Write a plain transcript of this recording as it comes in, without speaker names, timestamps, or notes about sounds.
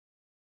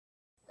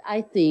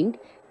I think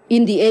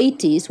in the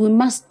 80s, we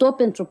must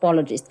stop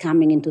anthropologists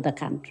coming into the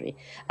country.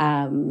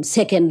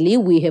 Secondly,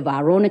 we have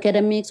our own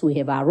academics, we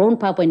have our own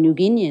Papua New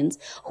Guineans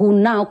who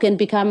now can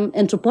become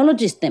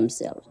anthropologists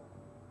themselves.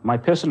 My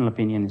personal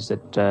opinion is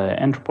that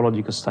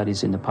anthropological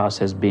studies in the past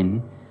has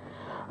been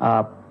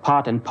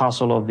part and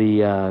parcel of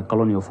the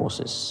colonial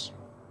forces.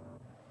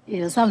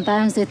 Yeah,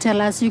 sometimes they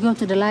tell us, you go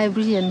to the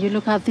library and you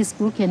look at this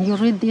book and you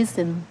read this,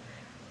 and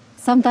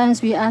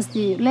sometimes we ask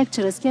the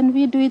lecturers, can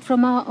we do it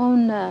from our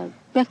own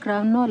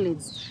background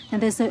knowledge?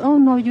 And they say, oh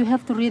no, you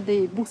have to read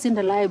the books in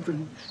the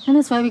library. And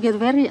that's why we get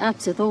very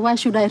upset. Oh, why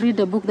should I read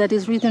a book that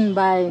is written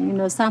by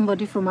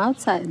somebody from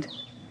outside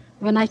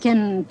when I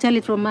can tell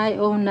it from my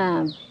own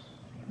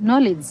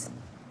knowledge,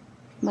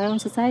 my own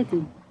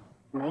society?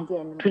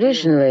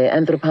 Traditionally,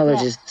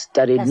 anthropologists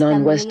studied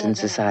non-Western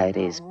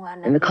societies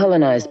in the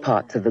colonized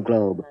parts of the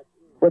globe,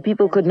 where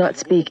people could not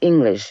speak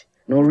English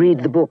nor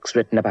read the books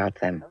written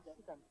about them.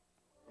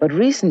 But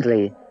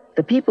recently,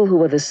 the people who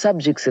were the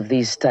subjects of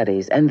these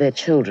studies and their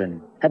children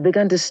have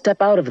begun to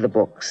step out of the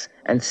books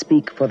and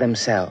speak for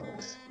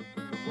themselves.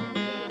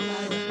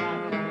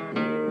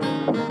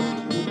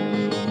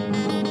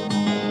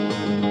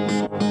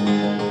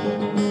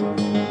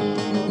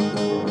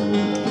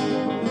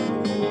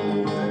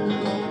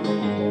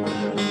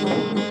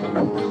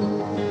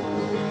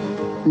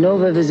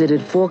 Nova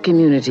visited 4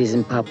 communities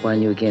in Papua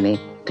New Guinea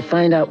to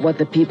find out what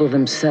the people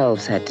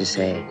themselves had to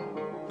say,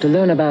 to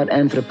learn about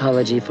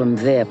anthropology from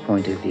their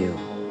point of view.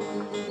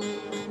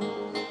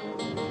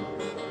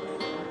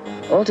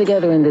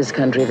 Altogether in this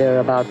country, there are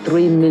about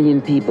 3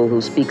 million people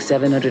who speak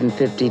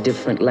 750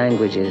 different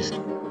languages.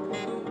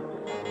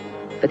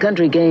 The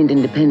country gained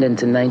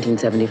independence in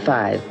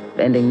 1975,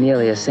 ending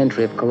nearly a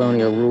century of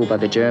colonial rule by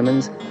the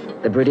Germans,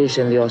 the British,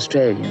 and the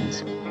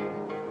Australians.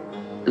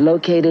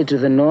 Located to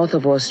the north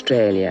of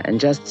Australia and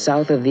just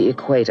south of the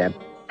equator,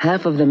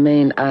 half of the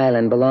main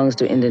island belongs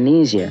to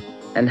Indonesia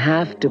and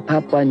half to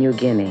Papua New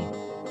Guinea.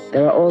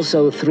 There are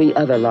also 3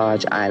 other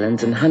large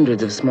islands and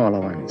hundreds of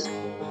smaller ones.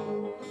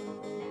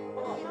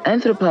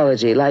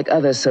 Anthropology, like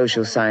other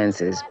social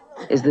sciences,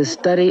 is the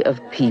study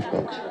of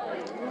people.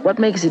 What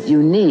makes it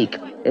unique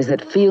is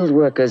that field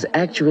workers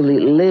actually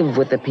live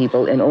with the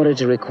people in order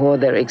to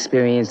record their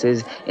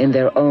experiences in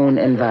their own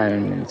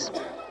environments.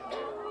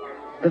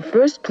 The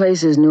first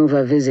places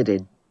Nova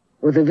visited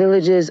were the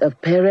villages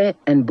of Pere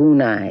and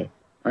Bunai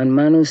on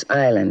Manus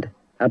Island,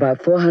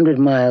 about 400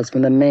 miles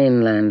from the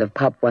mainland of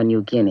Papua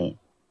New Guinea.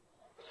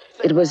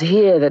 It was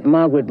here that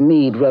Margaret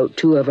Mead wrote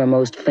 2 of her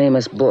most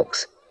famous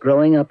books,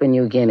 Growing Up in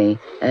New Guinea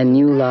and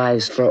New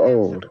Lives for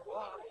Old.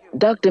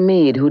 Dr.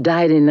 Mead, who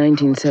died in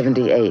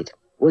 1978,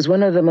 was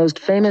one of the most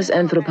famous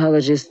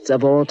anthropologists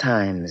of all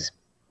times.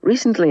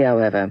 Recently,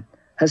 however,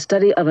 her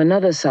study of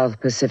another South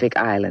Pacific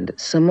island,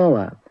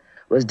 Samoa,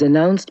 was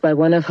denounced by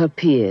one of her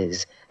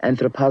peers,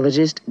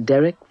 anthropologist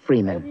Derek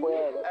Freeman.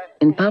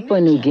 In Papua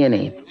New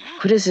Guinea,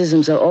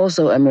 criticisms are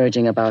also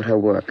emerging about her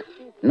work,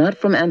 not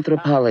from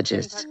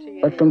anthropologists,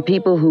 but from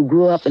people who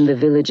grew up in the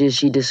villages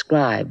she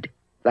described,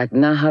 like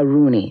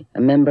Naharuni, a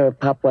member of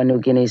Papua New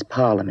Guinea's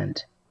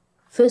parliament.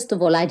 First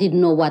of all, I didn't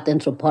know what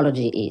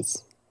anthropology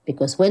is,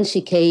 because when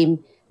she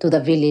came to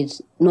the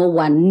village, no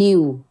one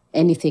knew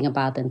anything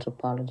about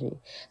anthropology.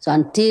 So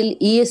until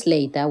years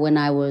later, when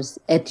I was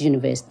at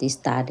university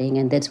studying,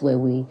 and that's where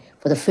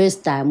for the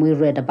first time, we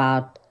read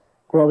about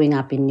Growing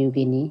Up in New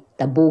Guinea,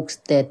 the books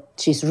that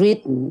she's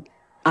written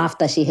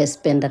after she has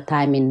spent the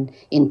time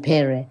in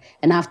Pere.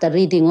 And after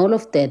reading all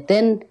of that,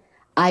 then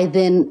I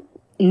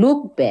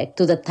look back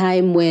to the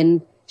time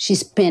when she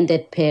spent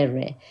at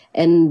Pere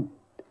and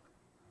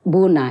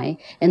Bunai,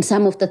 and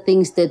some of the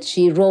things that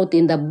she wrote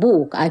in the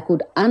book, I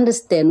could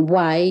understand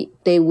why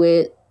they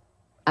were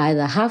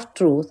either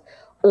half-truth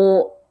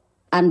or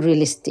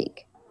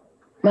unrealistic.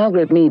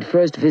 Margaret Mead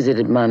first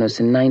visited Manus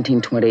in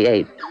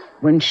 1928,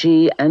 when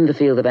she and the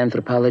field of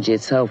anthropology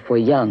itself were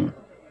young.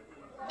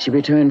 She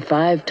returned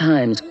 5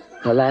 times,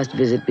 her last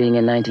visit being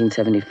in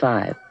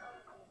 1975.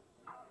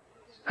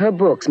 Her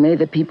books made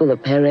the people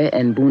of Pere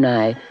and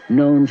Bunai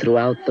known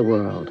throughout the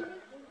world.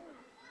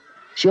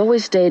 She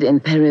always stayed in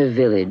Pere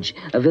village,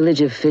 a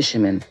village of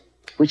fishermen,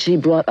 which she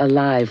brought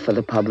alive for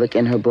the public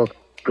in her book,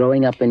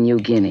 Growing Up in New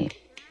Guinea.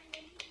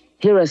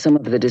 Here are some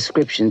of the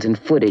descriptions and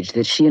footage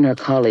that she and her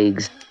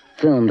colleagues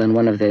filmed on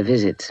one of their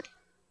visits.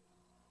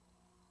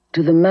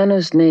 To the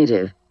Manus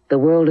native, the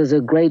world is a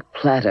great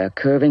platter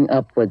curving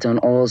upwards on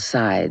all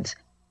sides.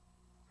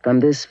 From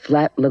this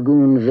flat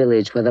lagoon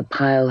village where the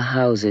pile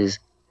houses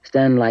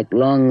stand like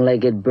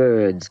long-legged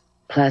birds,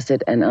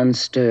 placid and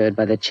unstirred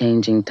by the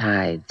changing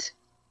tides.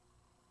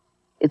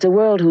 It's a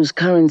world whose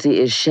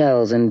currency is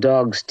shells and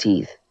dog's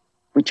teeth,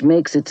 which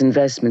makes its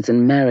investments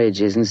in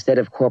marriages instead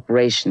of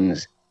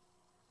corporations,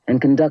 and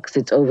conducts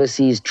its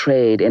overseas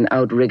trade in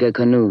outrigger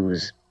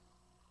canoes.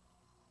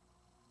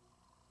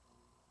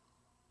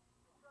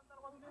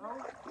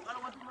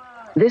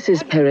 This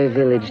is Pere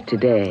village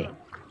today.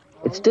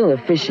 It's still a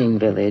fishing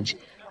village,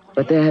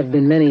 but there have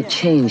been many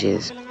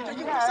changes.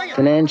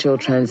 Financial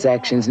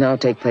transactions now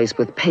take place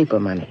with paper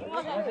money.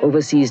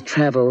 overseas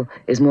travel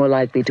is more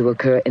likely to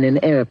occur in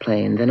an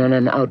airplane than on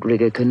an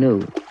outrigger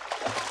canoe.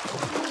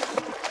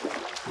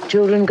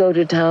 Children go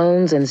to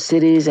towns and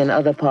cities in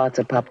other parts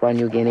of Papua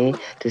New Guinea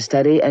to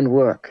study and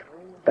work,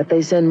 but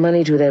they send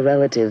money to their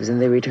relatives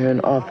and they return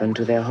often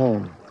to their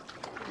home.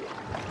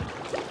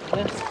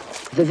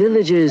 The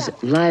villagers'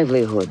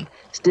 livelihood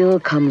still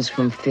comes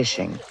from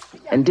fishing,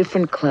 and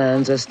different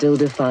clans are still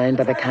defined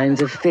by the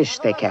kinds of fish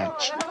they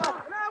catch.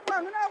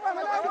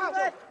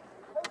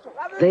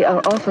 They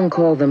are often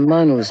called the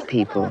Manus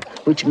people,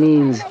 which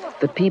means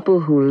the people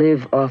who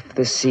live off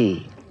the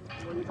sea.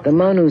 The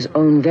Manus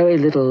own very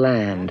little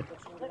land.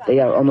 They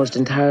are almost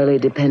entirely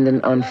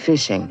dependent on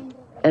fishing,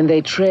 and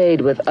they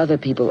trade with other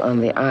people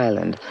on the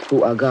island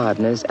who are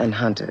gardeners and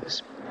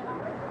hunters.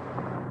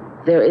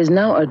 There is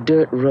now a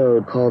dirt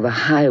road called the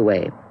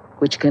Highway,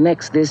 which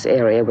connects this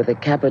area with the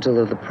capital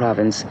of the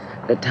province,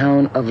 the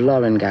town of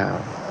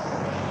Lorengau.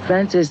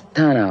 Francis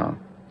Tanau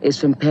is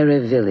from Pere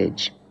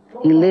village.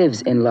 He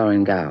lives in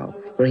Lorengau,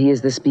 where he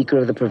is the Speaker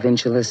of the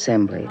Provincial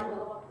Assembly.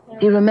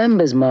 He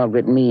remembers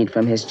Margaret Mead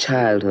from his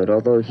childhood,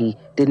 although he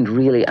didn't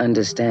really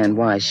understand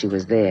why she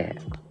was there.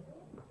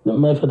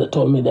 My father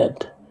told me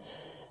that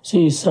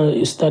she is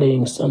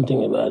studying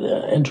something about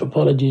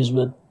anthropology,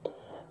 but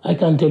I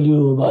can't tell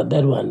you about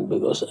that one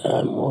because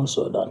I'm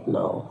also don't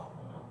know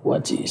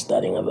what she is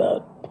studying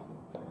about.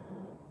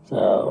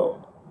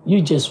 So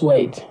you just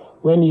wait.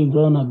 When you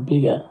grown up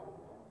bigger,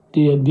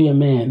 to be a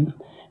man,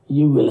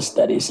 you will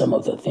study some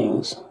of the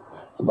things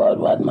about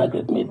what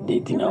Margaret Mead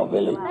did in our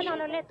village.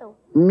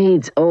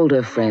 Mead's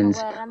older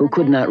friends, who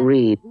could not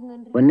read,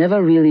 were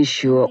never really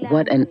sure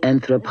what an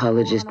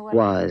anthropologist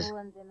was,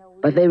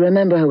 but they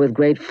remember her with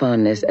great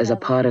fondness as a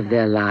part of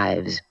their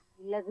lives.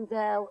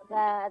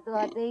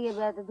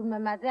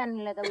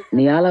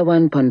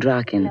 Nialawan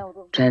Pondrakin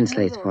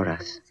translates for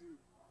us.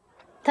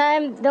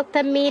 Time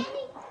Dr. Mead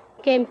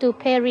came to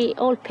Perry,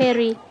 old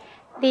Perry,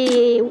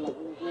 the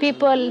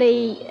people,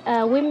 the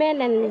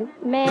women and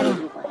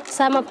men,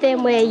 some of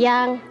them were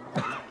young,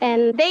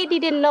 and they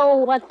didn't know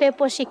what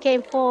purpose she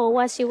came for,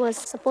 what she was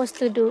supposed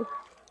to do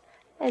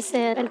as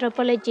an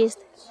anthropologist.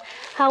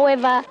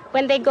 However,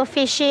 when they go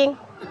fishing,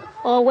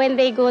 or when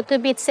they go to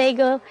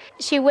Bitsego,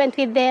 she went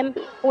with them.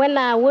 When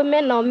a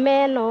woman or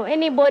man or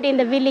anybody in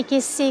the village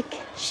is sick,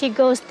 she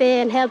goes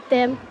there and helps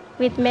them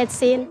with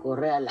medicine.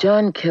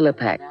 John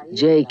Killipack,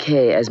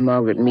 J.K. as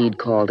Margaret Mead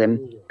called him,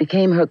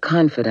 became her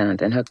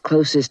confidant and her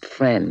closest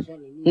friend.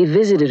 He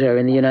visited her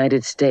in the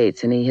United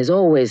States, and he has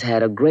always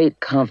had a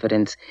great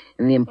confidence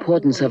in the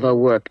importance of her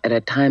work at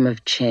a time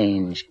of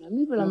change.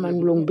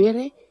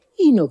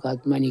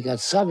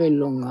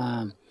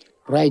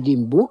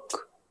 Writing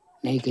book.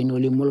 Now you can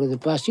only molg the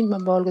passing,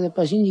 but molg the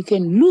passing you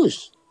can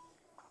lose.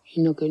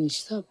 You know, can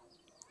stop.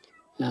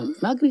 Now,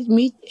 Margaret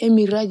Mead,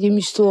 emi write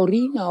him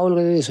story, now all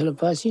the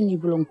passing, you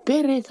belong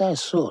pere ta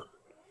sol.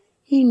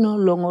 You know,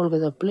 long all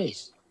the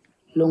place.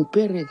 Long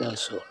pere ta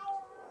sol.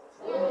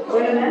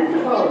 When an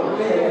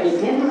anthropologist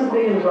is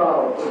intimately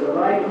involved with the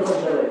life of the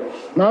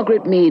village.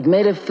 Margaret Mead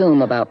made a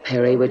film about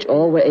Perry, which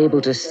all were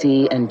able to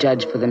see and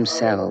judge for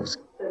themselves.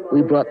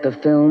 We brought the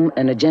film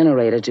and a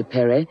generator to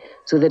Perry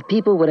so that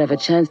people would have a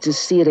chance to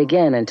see it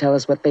again and tell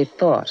us what they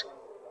thought.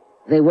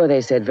 They were,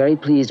 they said, very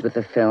pleased with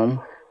the film,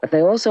 but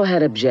they also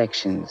had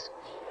objections.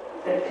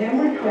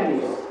 September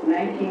 20th,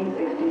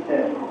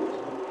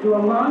 1967. To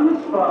a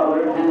Manus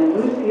father and a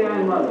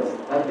Lucian mother,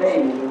 a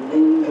baby was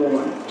being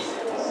born.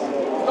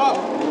 Stop!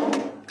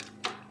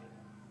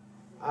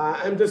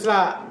 I'm just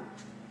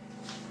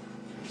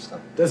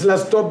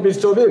stop me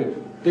stopping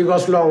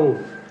because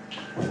long.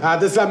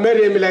 This is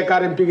Mary like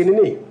Karim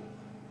Piginini.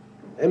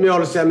 Emi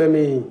also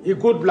me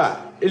good bla.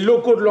 It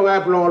look good long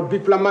up long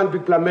big man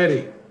big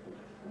Mary.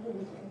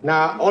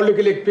 Now only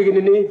like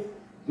Piginini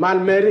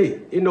man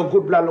Mary in no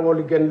good bla long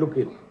only can look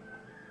it.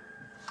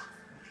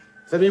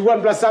 So we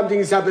want plus something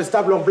is have a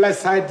stop long bless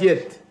side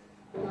yet.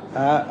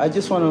 I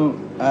just want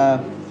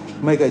to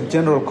make a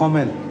general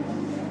comment,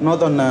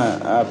 not on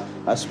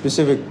a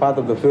specific part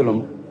of the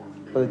film,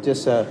 but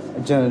just a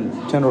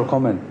general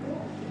comment.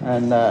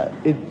 And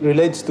it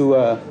relates to,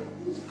 I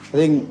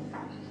think,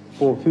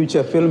 for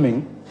future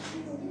filming,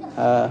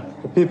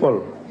 the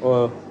people,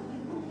 or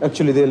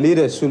actually the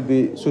leaders, should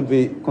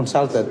be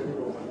consulted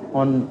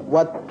on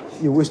what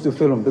you wish to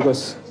film,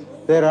 because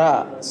there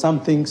are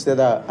some things that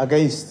are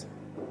against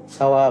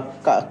our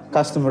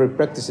customary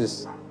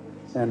practices,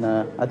 and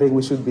I think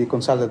we should be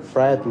consulted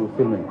prior to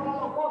filming.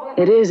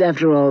 It is,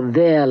 after all,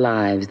 their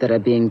lives that are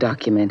being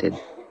documented.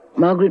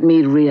 Margaret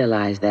Mead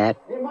realized that.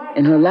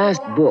 In her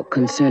last book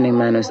concerning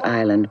Manus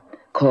Island,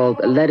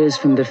 called Letters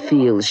from the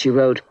Fields, she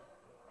wrote,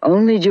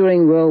 "Only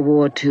during World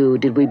War II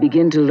did we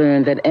begin to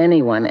learn that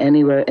anyone,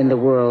 anywhere in the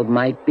world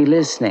might be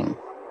listening.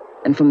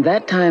 And from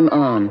that time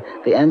on,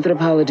 the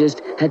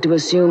anthropologist had to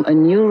assume a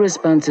new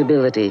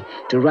responsibility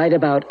to write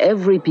about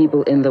every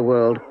people in the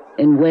world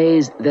in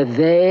ways that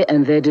they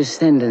and their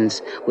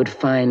descendants would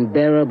find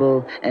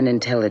bearable and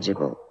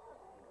intelligible."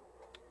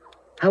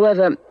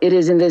 However, it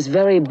is in this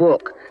very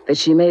book that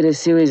she made a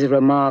series of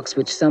remarks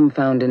which some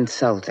found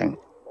insulting.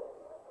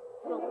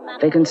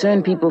 They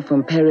concern people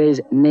from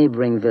Pere's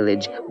neighboring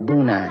village,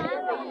 Bunai.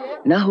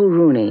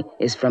 Nahuruni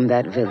is from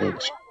that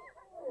village.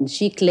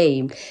 She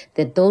claimed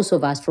that those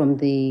of us from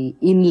the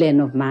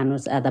inland of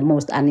Manus are the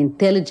most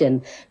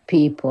unintelligent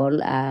people,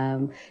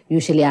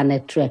 usually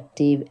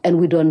unattractive, and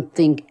we don't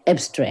think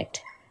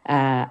abstract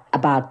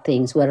about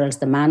things, whereas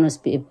the Manus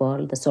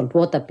people, the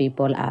saltwater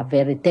people, are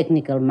very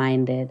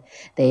technical-minded.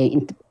 They're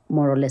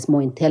more or less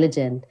more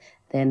intelligent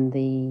than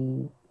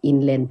the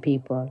inland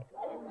people.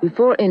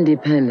 Before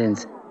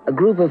independence, a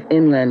group of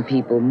inland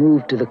people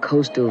moved to the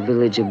coastal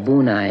village of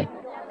Bunai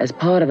as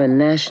part of a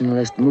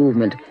nationalist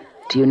movement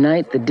to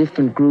unite the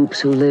different groups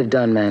who lived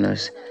on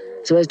Manus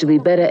so as to be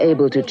better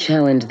able to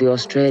challenge the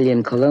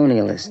Australian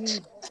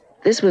colonialists.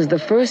 This was the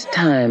first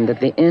time that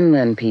the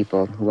inland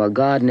people, who are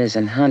gardeners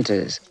and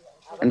hunters,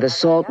 and the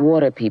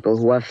saltwater people,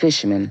 who are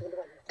fishermen,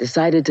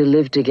 decided to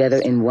live together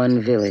in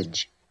one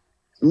village.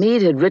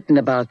 Mead had written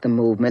about the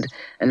movement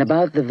and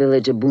about the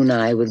village of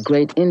Bunai with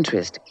great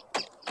interest.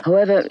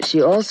 However,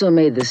 she also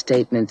made the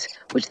statements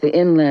which the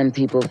inland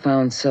people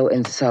found so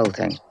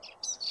insulting.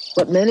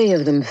 What many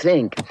of them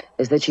think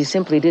is that she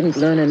simply didn't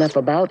learn enough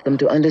about them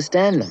to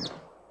understand them.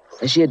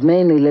 As she had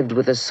mainly lived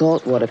with the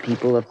saltwater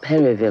people of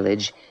Pere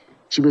village,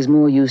 she was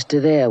more used to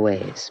their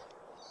ways.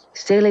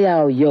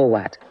 Seliao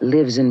Yowat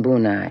lives in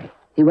Bunai.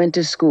 He went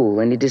to school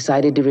and he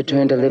decided to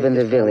return to live in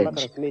the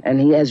village,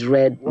 and he has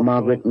read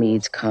Margaret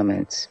Mead's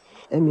comments.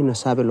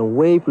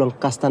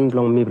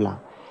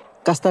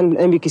 Kastan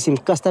embi kisim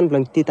kastan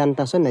blang titan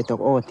tason na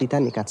tok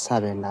titan ikat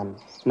sabe nan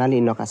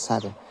nali no kat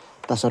sabe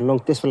tason long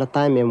tes fla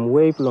time em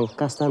wave long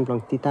kastan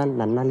blang titan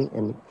nan nali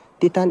em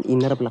titan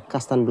iner blak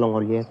kastan blang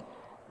oliet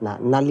na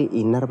nali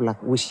iner blak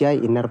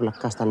usiai iner blak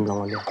kastan blang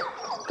oliet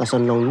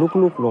tason long luk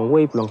long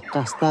wave long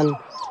kastan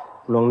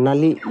long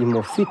nali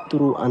imo fit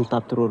tru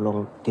antap tru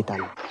long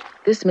titan.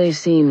 This may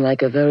seem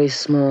like a very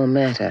small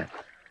matter,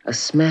 a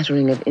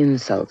smattering of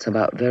insults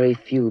about very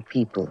few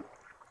people.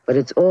 But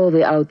it's all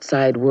the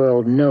outside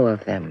world know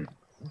of them,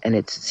 and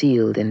it's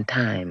sealed in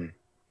time.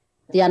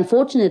 The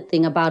unfortunate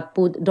thing about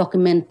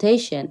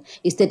documentation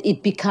is that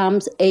it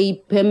becomes a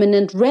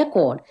permanent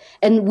record,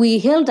 and we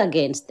held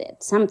against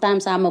it.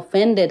 Sometimes I'm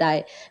offended.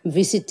 I'm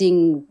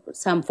visiting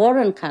some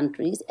foreign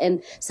countries,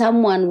 and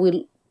someone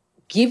will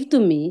give to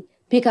me,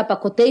 pick up a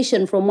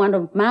quotation from one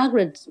of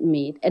Margaret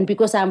Mead, and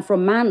because I'm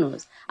from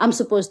Manus, I'm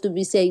supposed to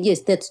be saying,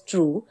 yes, that's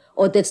true,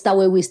 or that's the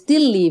way we're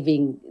still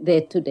living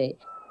there today.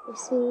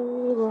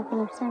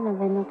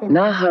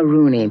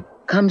 Naharuni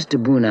comes to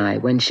Bunai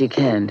when she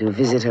can to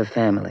visit her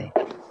family.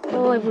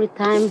 Oh, every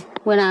time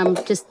when I'm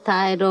just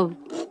tired of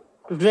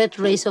red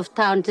race of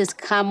town, just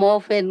come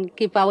off and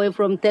keep away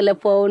from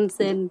telephones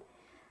and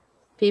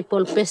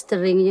people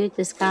pestering you.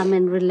 Just come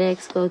and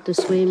relax, go to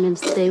swim and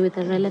stay with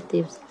the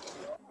relatives.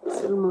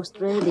 It's almost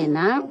ready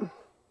now.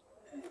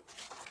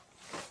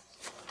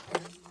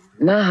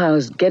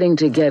 Naha's getting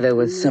together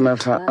with some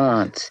of her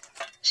aunts.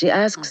 She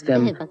asks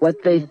them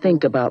what they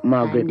think about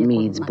Margaret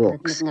Mead's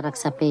books. They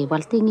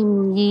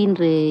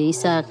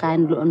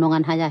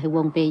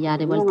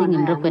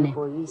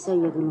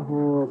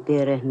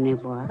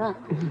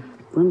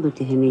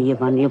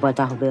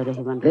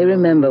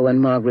remember when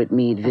Margaret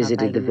Mead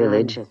visited the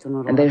village,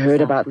 and they heard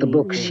about the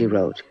books she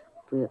wrote.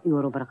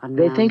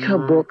 They think her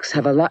books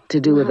have a lot to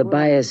do with the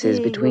biases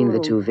between the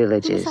two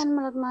villages.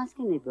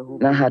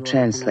 Naha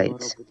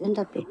translates.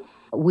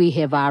 We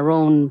have our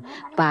own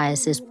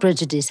biases,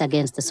 prejudice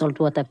against the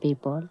saltwater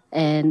people,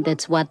 and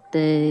that's what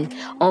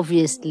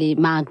obviously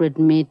Margaret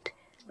Mead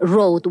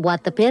wrote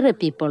what the Pere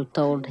people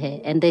told her.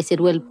 And they said,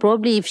 well,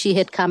 probably if she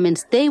had come and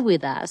stayed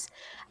with us,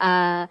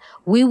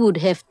 we would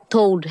have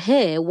told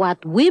her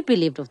what we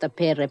believed of the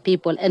Pere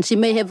people, and she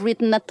may have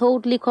written a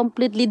totally,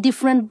 completely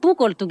different book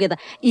altogether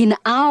in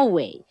our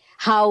way,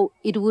 how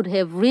it would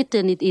have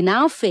written it in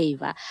our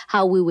favor,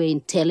 how we were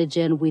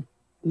intelligent, we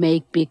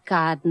make big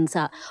gardens,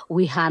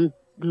 we hunt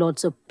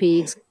lots of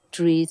pigs,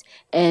 trees,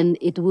 and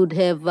it would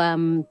have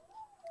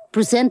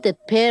presented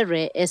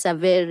Pere as a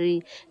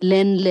very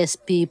landless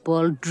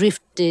people,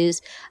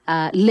 drifters,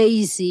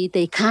 lazy,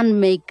 they can't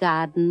make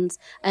gardens,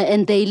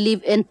 and they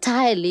live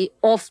entirely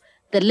off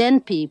the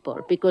land people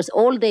because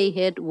all they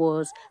had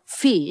was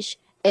fish,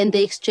 and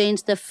they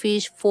exchanged the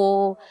fish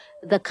for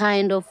the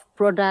kind of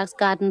products,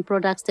 garden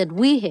products that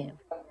we have.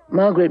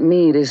 Margaret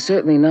Mead is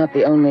certainly not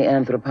the only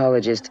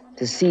anthropologist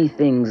to see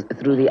things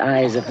through the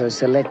eyes of her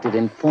selected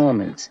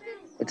informants.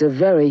 It's a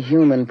very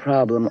human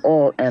problem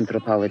all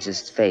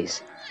anthropologists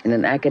face in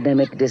an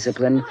academic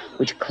discipline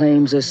which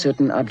claims a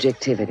certain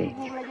objectivity.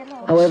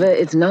 However,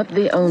 it's not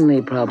the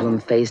only problem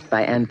faced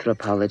by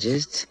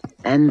anthropologists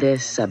and their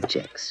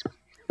subjects.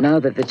 Now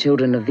that the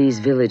children of these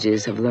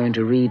villages have learned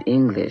to read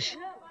English,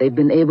 they've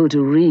been able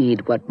to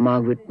read what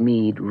Margaret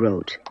Mead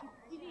wrote.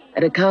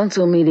 At a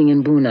council meeting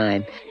in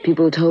Bunai,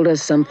 people told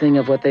us something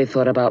of what they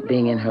thought about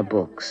being in her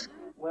books.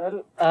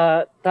 Well,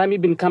 time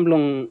ibin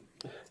kamlong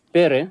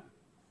Pere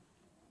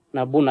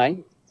na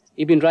Bunai,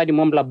 ibin writing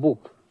mombla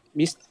book.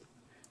 Bis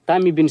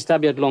time ibin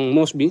studied long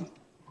Mosby,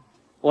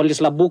 all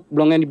this la book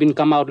blong and ibin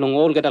come out long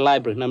all get a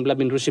library. Nam la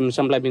bin rusim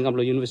some la bin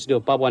kamlo University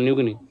of Papua New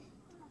Guinea.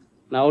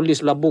 Now all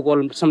this labuk,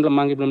 all some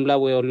lamangi belum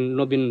lawe, all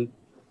no bin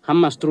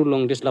hamas through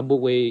long this labuk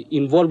way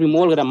involving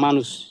all the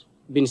manus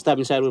been stabbed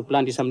inside with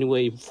plant something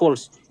way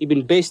false. It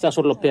been based as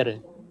all pere.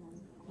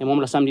 And mom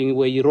la something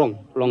way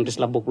wrong long this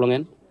labuk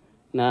longen.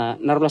 Na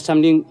narla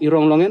something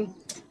wrong longen.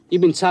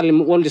 Ibin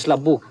salim all this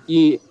labuk.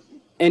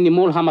 Any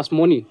more hamas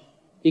money.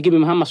 He give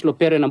him hamas lo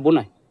pere na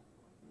bunai.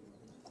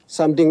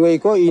 Something way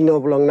ko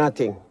long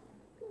nothing.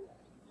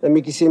 Na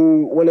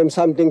mikisim wanem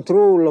something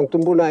true long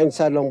tumbuna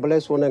inside long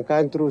bless one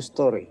kind true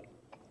story.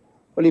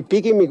 Only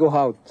picking me go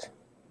out.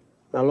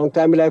 Na long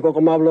time like ko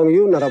kamab long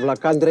you, narabla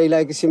country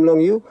like sim long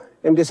you,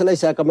 and this like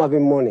sa kamab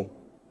him money.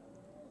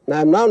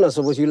 Now I'm now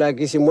suppose you like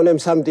sim wanem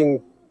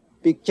something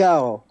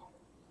picture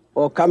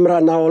or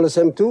camera now all the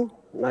same too.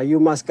 Now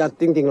you must got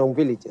thinking long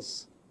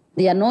villages.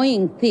 The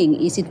annoying thing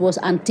is it was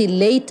until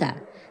later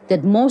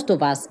that most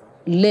of us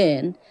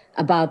learned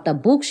about the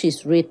book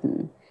she's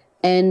written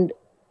and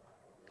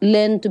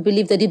learned to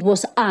believe that it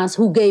was us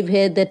who gave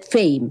her that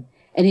fame.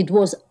 And it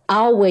was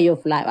our way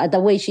of life, the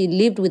way she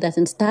lived with us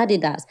and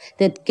studied us,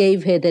 that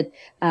gave her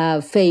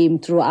that fame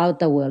throughout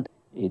the world.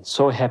 It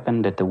so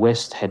happened that the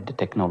West had the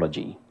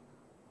technology.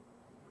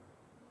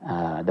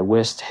 The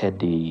West had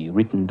the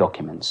written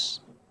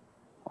documents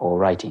or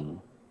writing.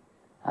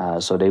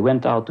 So they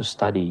went out to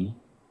study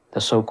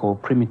the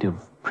so-called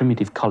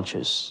primitive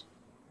cultures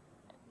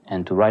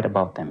and to write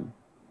about them.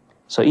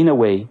 So in a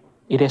way,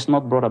 it has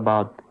not brought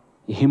about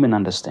a human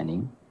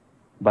understanding,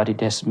 but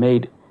it has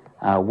made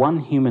one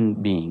human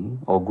being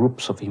or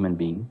groups of human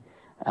beings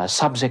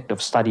subject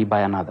of study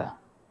by another.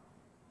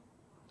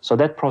 So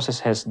that process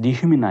has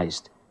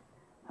dehumanized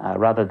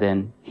rather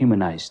than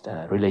humanized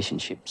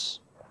relationships.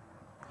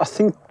 I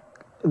think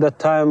that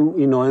time,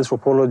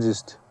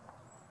 anthropologists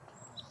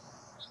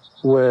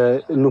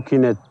were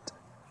looking at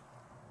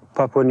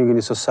Papua New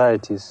Guinea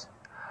societies.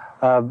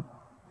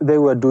 They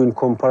were doing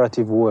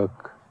comparative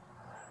work.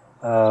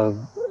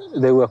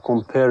 They were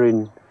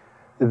comparing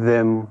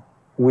them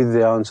with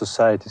their own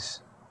societies,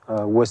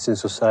 Western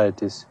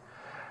societies.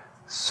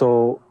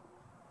 So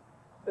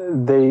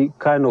they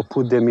kind of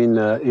put them in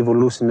an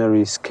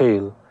evolutionary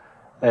scale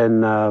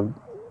and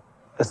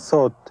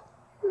thought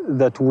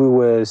that we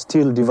were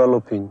still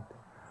developing,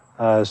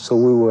 so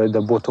we were at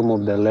the bottom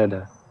of the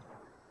ladder.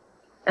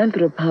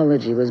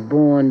 Anthropology was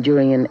born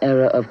during an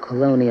era of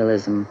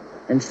colonialism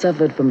and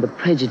suffered from the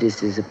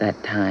prejudices of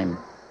that time.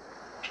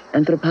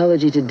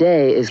 Anthropology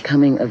today is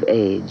coming of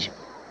age.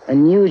 A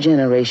new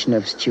generation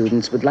of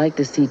students would like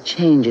to see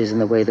changes in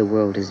the way the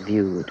world is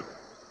viewed.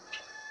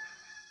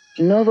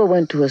 Nova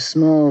went to a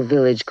small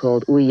village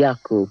called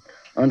Uyaku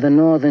on the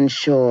northern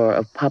shore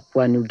of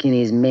Papua New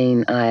Guinea's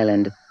main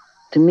island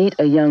to meet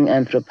a young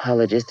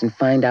anthropologist and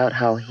find out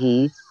how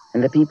he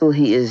and the people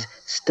he is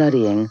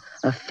studying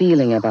are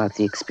feeling about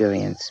the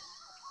experience.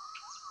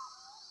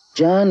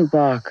 John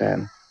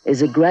Barker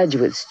is a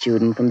graduate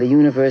student from the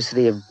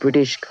University of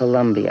British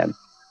Columbia.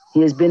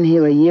 He has been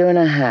here a year and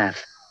a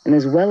half and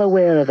is well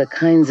aware of the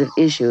kinds of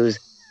issues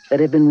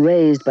that have been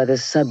raised by the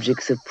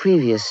subjects of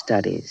previous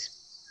studies.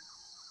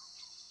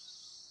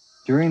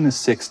 During the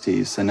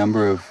 60s, a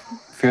number of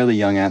fairly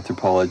young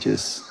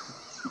anthropologists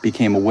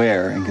became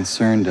aware and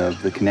concerned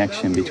of the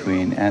connection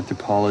between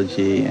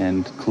anthropology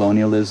and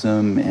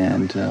colonialism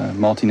and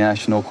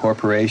multinational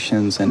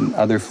corporations and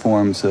other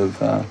forms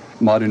of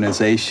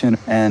modernization.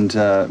 And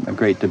a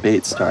great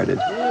debate started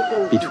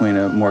between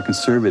a more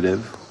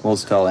conservative,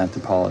 old-style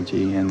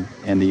anthropology and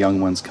the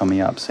young ones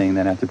coming up saying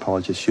that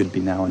anthropologists should be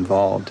now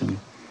involved and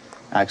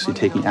actually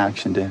taking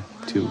action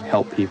to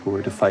help people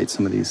or to fight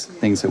some of these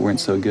things that weren't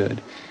so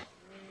good.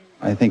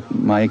 I think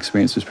my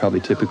experience was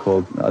probably typical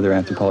of other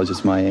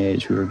anthropologists my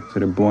age who were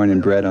sort of born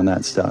and bred on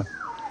that stuff.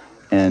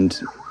 And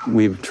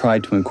we've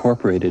tried to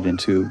incorporate it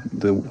into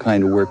the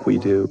kind of work we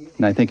do.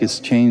 And I think it's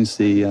changed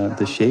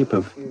the shape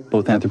of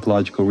both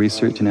anthropological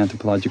research and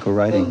anthropological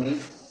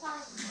writing.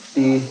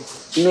 The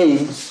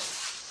name,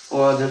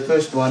 or the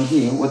first one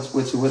here, what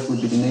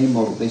would be the name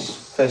of this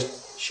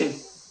first ship?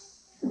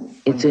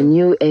 It's a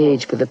new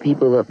age for the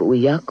people of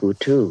Uyaku,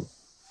 too.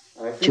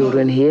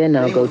 Children here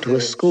now go to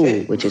a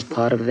school, which is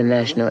part of the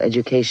national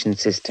education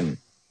system.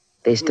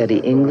 They study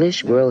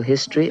English, world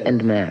history,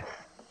 and math.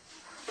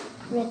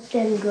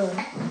 Rectangle.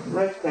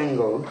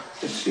 Rectangle.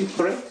 Is it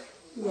correct?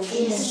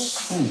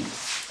 Yes.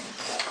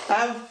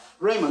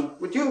 Raymond,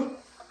 would you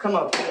come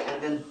up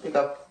and then pick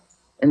up?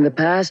 In the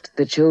past,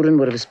 the children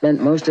would have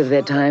spent most of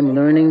their time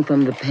learning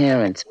from the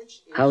parents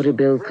how to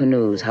build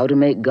canoes, how to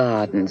make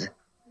gardens,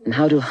 and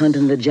how to hunt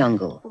in the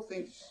jungle.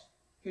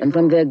 And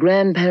from their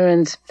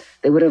grandparents,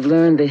 they would have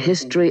learned the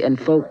history and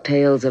folk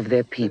tales of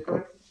their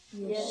people.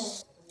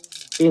 Yes.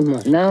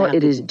 Now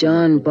it is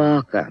John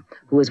Barker,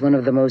 who is one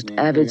of the most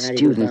avid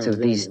students of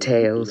these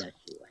tales.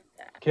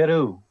 He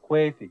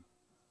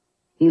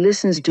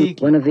listens to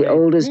one of the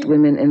oldest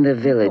women in the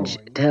village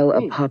tell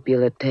a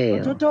popular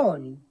tale.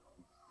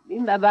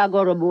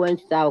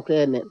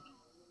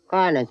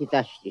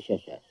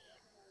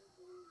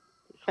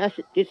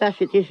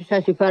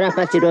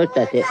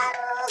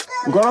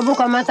 Gorobu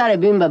kamatare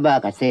bimba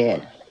baka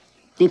sel.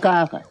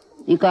 Tikaka.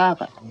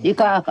 Ikaka.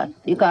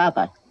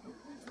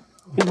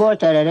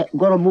 Ibota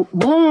gorobu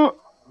boom.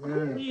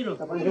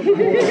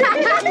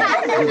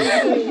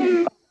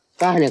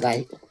 Kahne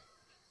kai.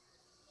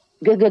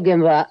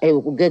 Gegegemba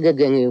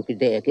gegegen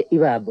ke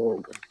iba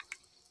bog.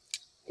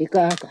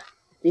 Ikaka.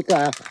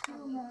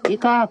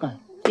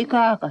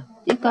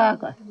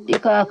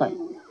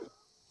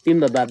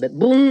 Pimba babe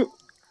boom.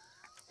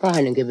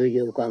 Kahne gebe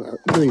yo kanga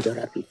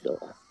duntora fito.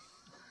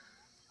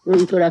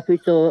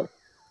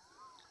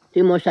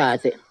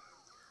 Timosate.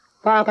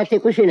 Kaka te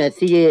kushina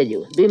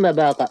tiyejo. Bimba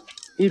baka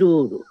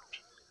iruru.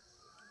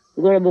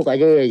 Gorobuka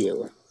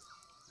jejo.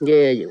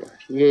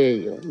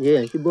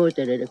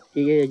 Sibota de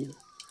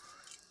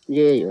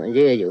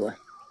jejo.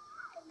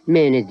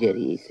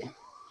 Menegerise.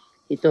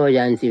 Ito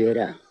yansi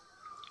vera.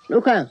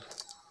 Luka.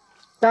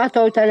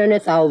 Tato utana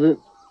taubi.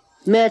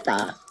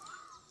 Meta.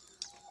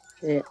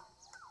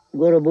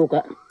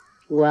 Gorobuka.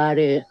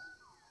 Ware.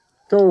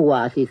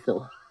 Towa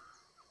siso.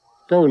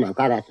 Tona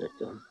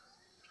karasoso.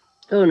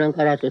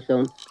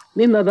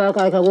 Mimma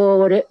baka ka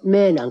wore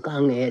menan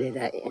kangere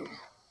da.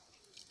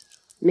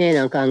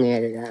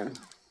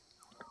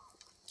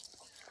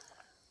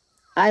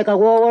 Ai ka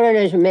wore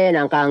ne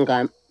menan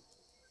kanga.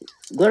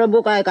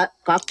 Gorobuka ai ka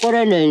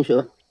kakore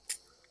nenso.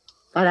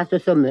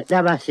 Karasoso me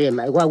daba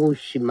sema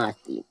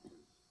wagushimati.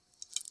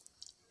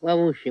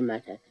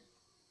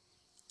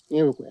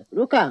 Niukwe.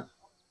 Luka.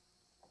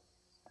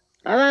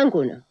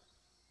 Avankuna.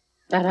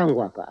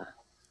 Tarangwaka.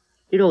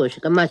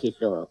 Hiroshi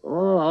kamasiso.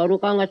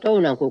 Arukanga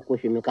tona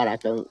kukushimi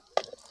karaton.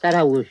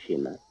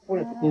 Tarawushima.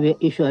 Niwe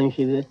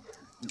ishonshibe.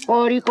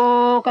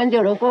 Koriko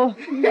kanjoroko.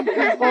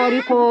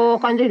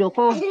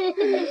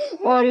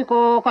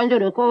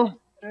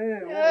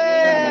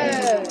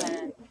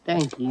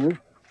 Thank you.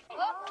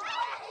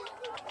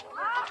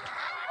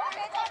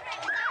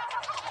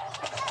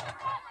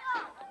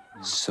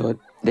 So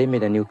they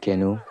made a new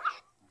canoe,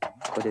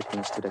 coded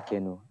things to the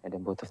canoe, and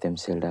then both of them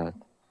sailed out.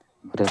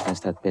 Both of them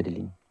started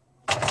paddling.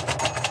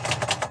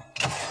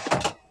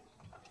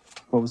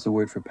 What was the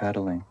word for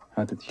paddling?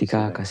 How did she say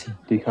that?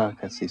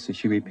 Dikakasi. So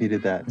she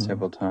repeated that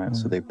several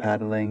times. So they're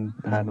paddling.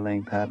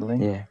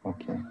 Yeah.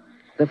 Okay.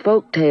 The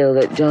folk tale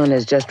that John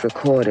has just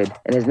recorded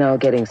and is now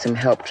getting some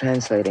help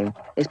translating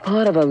is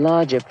part of a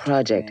larger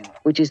project,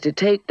 which is to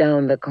take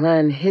down the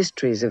clan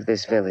histories of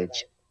this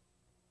village.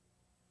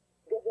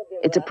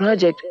 It's a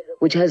project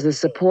which has the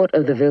support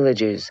of the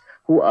villagers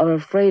who are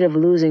afraid of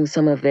losing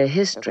some of their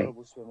history.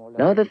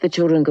 Now that the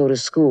children go to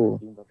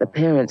school, the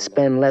parents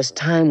spend less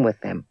time with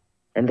them,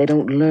 and they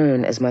don't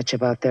learn as much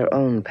about their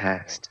own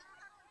past.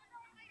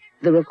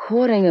 The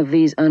recording of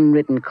these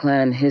unwritten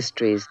clan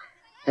histories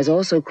has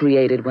also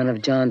created one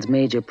of John's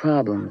major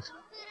problems.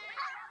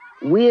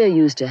 We're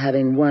used to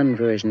having one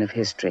version of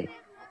history,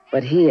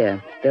 but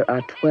here there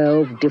are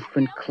 12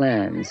 different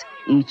clans,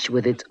 each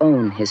with its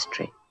own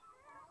history.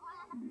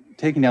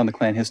 Taking down the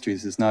clan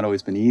histories has not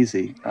always been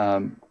easy.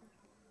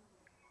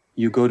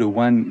 You go to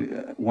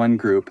one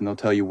group and they'll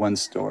tell you one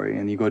story,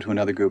 and you go to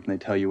another group and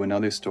they tell you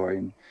another story.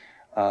 And,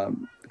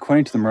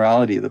 according to the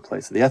morality of the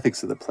place, the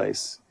ethics of the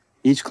place,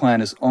 each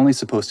clan is only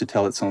supposed to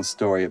tell its own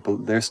story.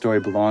 Their story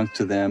belongs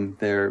to them.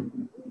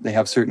 They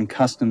have certain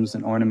customs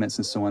and ornaments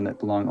and so on that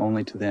belong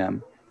only to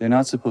them. They're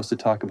not supposed to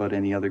talk about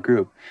any other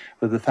group.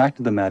 But the fact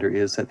of the matter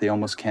is that they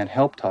almost can't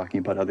help talking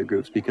about other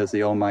groups because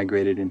they all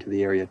migrated into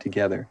the area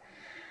together.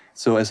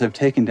 So as I've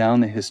taken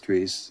down the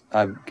histories,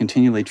 I've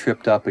continually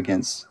tripped up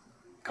against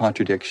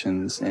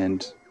contradictions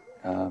and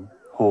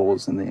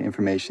holes in the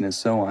information and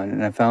so on.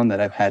 And I found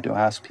that I've had to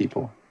ask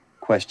people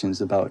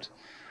questions about,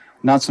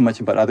 not so much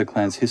about other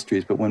clans'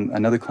 histories, but when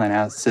another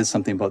clan says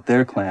something about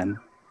their clan,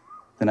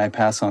 then I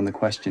pass on the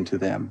question to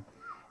them.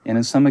 And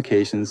in some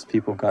occasions,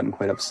 people have gotten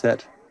quite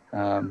upset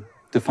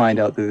to find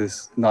out that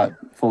there's not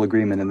full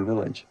agreement in the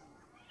village.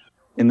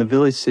 In the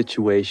village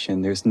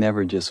situation, there's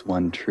never just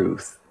one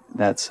truth.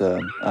 That's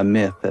a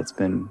myth that's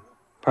been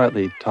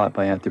partly taught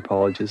by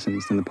anthropologists and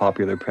it's in the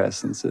popular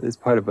press, and it's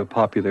part of a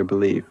popular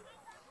belief.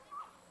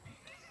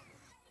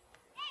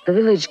 The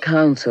village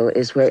council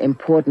is where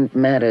important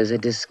matters are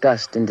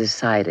discussed and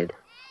decided.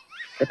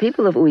 The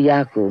people of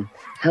Uyaku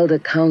held a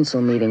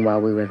council meeting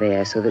while we were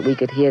there so that we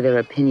could hear their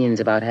opinions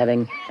about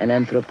having an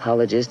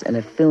anthropologist and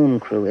a film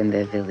crew in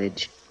their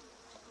village.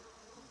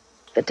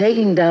 The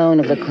taking down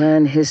of the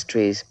clan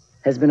histories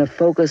has been a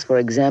focus for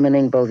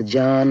examining both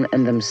John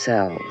and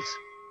themselves.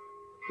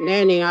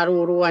 Neni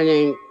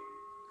aruruanen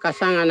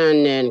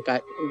kasanganan nen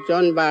ka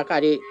John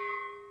Bakari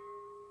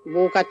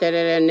buka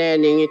terere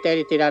neni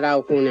iteri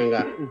tirarau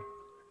kunenga.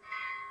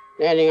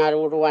 Neni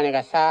aruruanen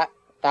ka sa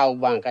tau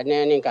banka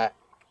neni ka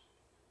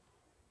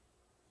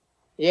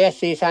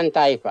Yesi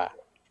Santaipa.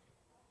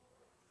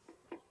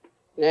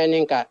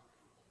 Neni ka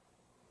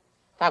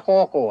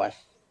takokuas.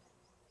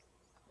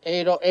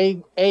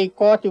 Ei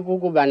koti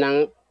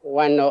gugubanang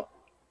wano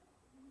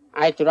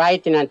ai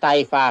turai tinan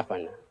taifa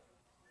pana.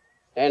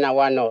 Ena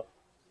wano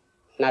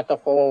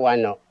natoko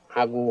wano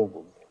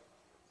agugu.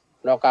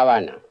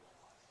 Lokawana.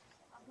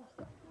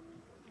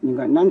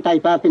 Ninga nan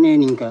taifa pene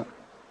ninga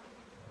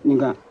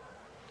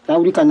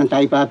tauri kan nan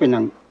taifa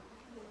penang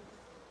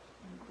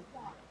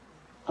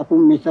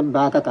apung misa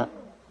baka ka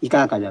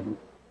ikakajab.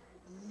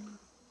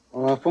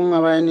 O apung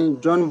awaini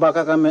John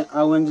baka kame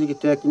awenji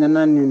kita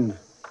kinana nin.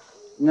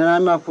 Nana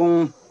ma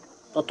apung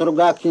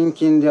totorga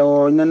kinkin dia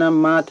o nana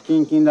mat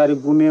kinkin dari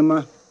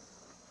gumema.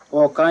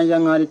 O kanya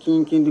ngari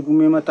kinkin di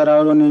gumema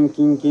tarawlo nen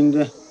kinkin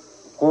de.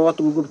 Ko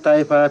tu gugup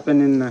tai pa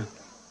peninna.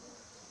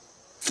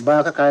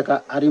 Baka kaya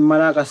ka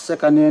arimara ka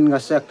sekanen ka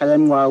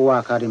sekayam wa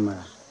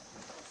karimara.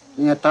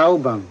 Nya tahu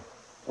bang.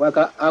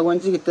 Waka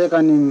awanji kita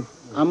kanin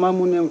ama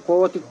munen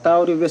ko ti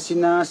tauri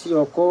vesinasi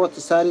o ko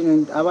ti sari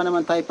nen abana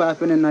man tai pa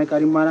penen nai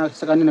karimara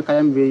sekanen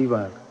kayam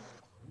beiba.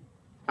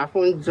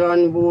 Afun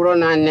John buro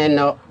na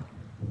neno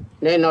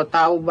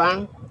tahu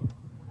bang.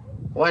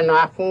 Wano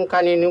afun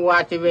kanini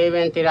wati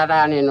beben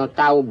tirara neno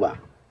tahu bang.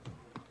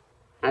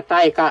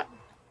 Atai ka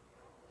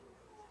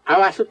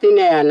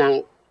awasutine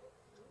anang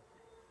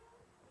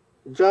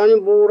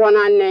John buro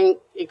na nen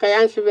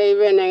ikayan si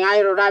beben neng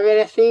airo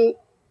raveresing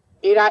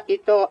ira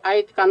ito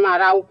ait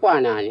kamara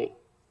upuanani.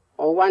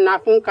 O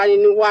wanafun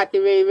kanini wati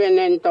beben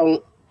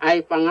nentong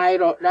ay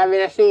pangairo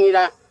raveresing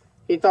ira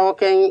ito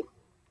ken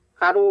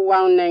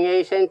karuwang neng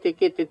eisen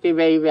tikiti ti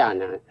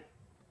bebeana.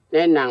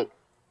 Nenang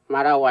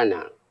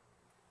marawana.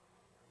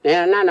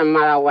 Nenang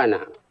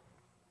marawana.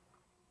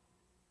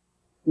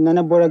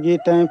 Nana bora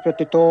gita en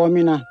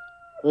petitomina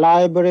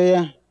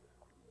library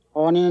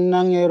oni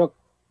nang ero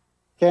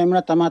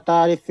camera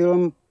tamatari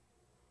film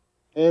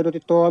ero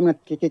titomina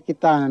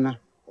kikitana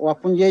o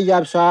apun ye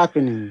yab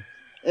sapini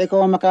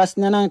eko makas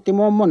nang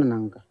timomon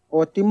nang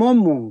o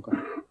timomon ka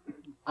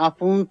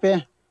apun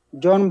pe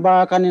John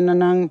baka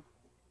nang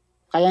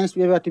kayang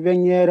sbeba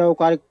tibenyera o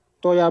kari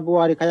toya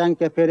buari kayang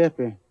ke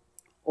perepe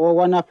o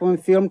wana pun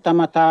film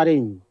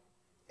tamatari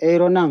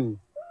ero nang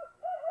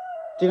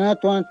tina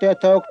tuan te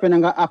tauk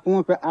penanga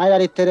apun pe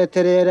ayari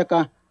tere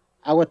ka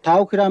awa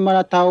tau kira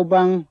mara tau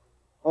bang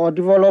o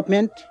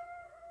development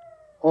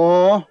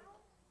o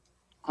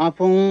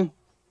apun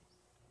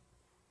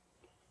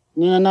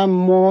nina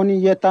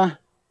moni yeta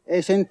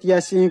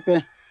esentia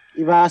simpe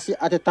ibasi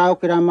ate tau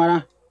kira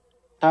mara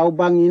tau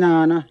bang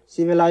inana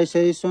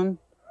civilization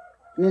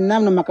ni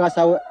nam na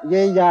makasa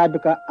ye ya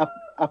bika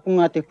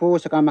apun ate fo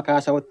saka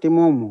makasa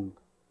timomong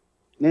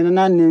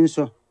nena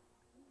ninso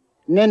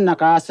nen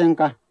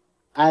nakasenka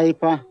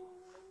aipa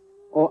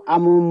o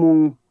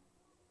amumung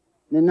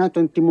nena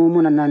ton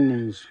timomo na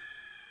naninso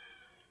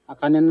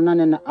akanena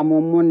nena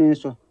amumu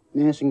ninso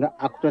ninsinga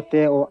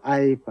akutate o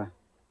aipa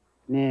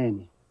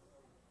nene.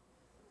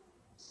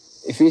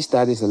 If he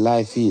studies a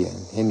life here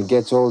and he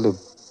gets all the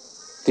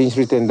things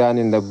written down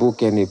in the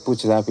book and he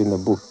puts it up in the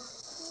book,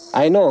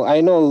 I know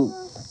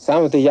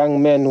some of the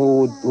young men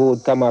who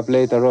would come up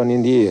later on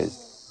in the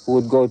years, who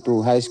would go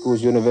to high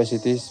schools,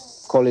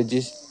 universities,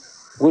 colleges,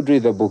 would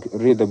read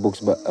the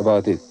books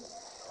about it.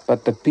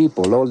 But the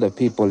people, all the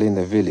people in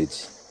the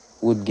village,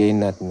 would gain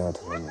nothing out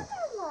from it.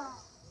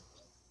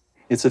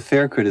 It's a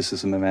fair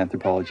criticism of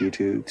anthropology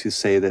to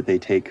say that they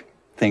take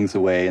things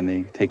away and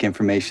they take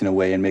information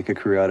away and make a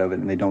career out of it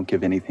and they don't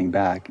give anything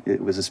back.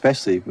 It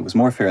was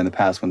more fair in the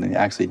past when they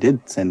actually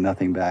did send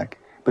nothing back.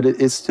 But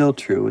it's still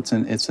true. It's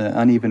an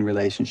uneven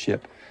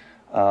relationship.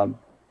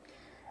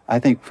 I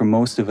think for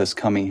most of us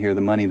coming here,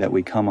 the money that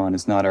we come on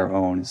is not our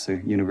own. It's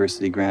a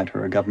university grant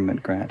or a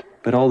government grant.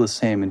 But all the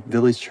same, in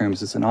village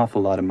terms, it's an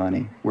awful lot of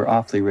money. We're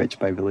awfully rich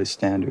by village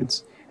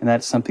standards. And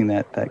that's something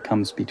that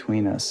comes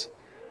between us.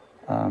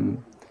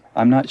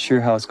 I'm not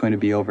sure how it's going to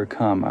be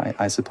overcome.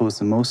 I suppose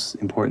the most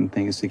important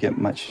thing is to get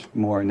much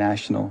more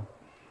national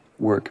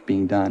work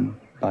being done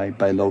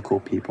by local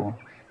people,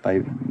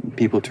 by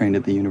people trained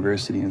at the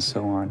university and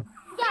so on.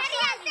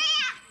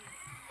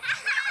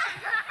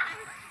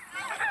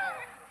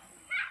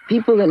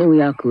 People in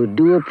Uyaku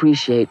do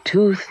appreciate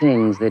two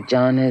things that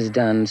John has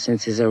done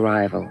since his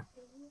arrival: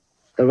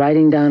 the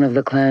writing down of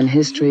the clan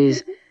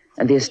histories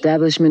and the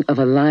establishment of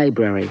a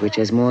library which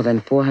has more than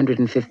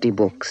 450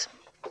 books.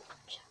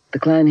 The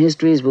clan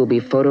histories will be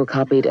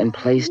photocopied and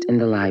placed in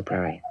the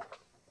library.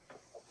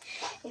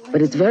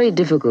 But it's very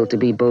difficult to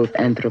be both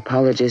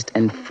anthropologist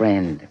and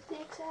friend,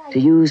 to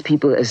use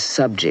people as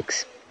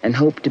subjects and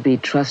hope to be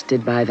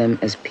trusted by them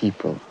as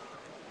people.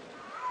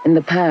 In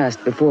the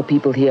past, before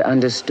people here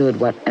understood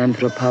what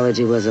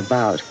anthropology was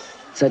about,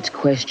 such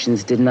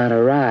questions did not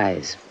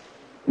arise.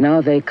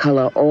 Now they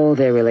color all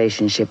their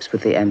relationships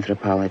with the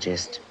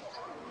anthropologist.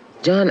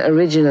 John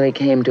originally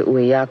came to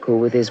Uyaku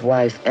with his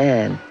wife,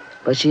 Anne,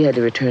 but she had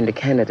to return to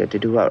Canada to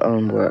do her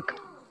own work.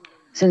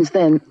 Since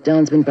then,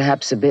 John's been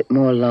perhaps a bit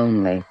more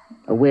lonely,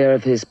 aware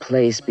of his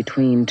place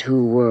between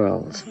two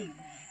worlds.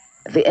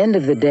 At the end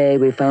of the day,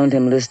 we found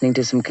him listening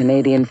to some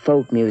Canadian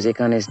folk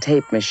music on his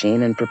tape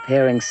machine and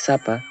preparing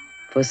supper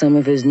for some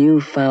of his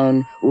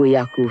newfound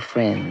Uyaku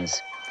friends.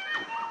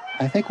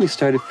 I think we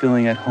started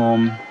feeling at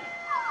home.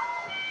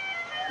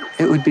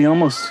 It would be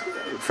almost,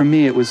 for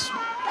me, it was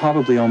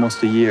probably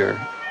almost a year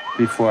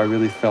before I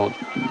really felt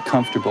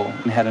comfortable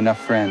and had enough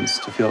friends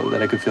to feel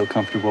that I could feel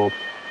comfortable.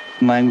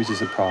 Language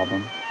is a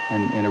problem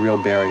and a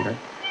real barrier.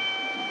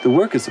 The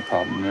work is a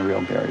problem and a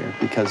real barrier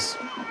because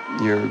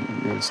you're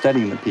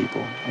studying the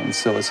people, and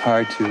so it's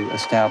hard to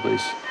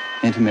establish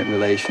intimate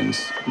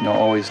relations,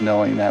 always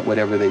knowing that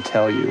whatever they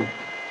tell you,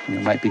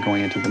 might be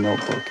going into the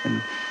notebook,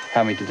 and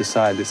having to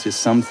decide there's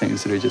just some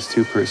things that are just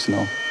too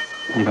personal.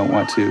 You don't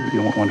want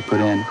to put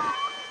in.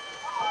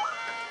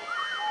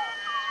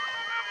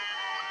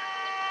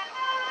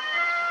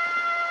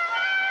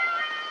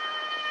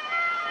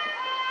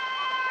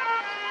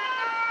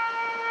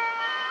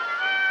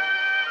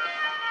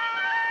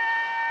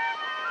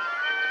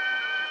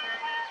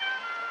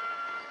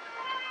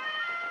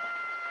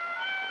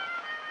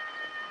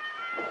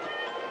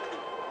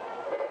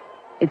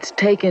 It's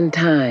taken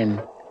time,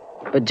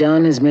 but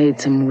John has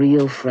made some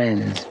real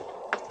friends.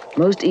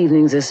 Most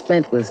evenings are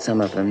spent with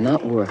some of them,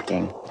 not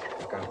working,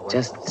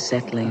 just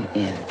settling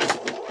in.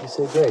 You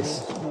say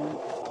grace.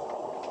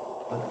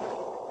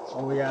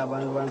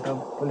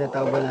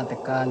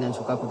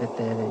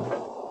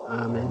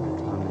 Amen.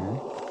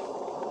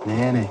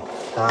 Nene.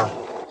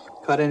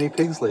 Caught any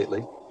pigs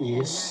lately?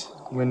 Yes.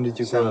 When did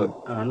you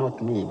go out?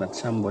 Not me, but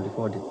somebody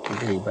caught it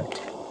today, but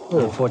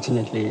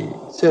unfortunately,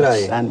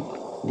 and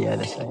the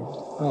other side.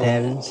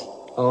 Parents.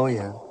 Oh,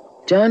 yeah.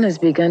 John has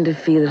begun to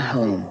feel at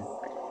home.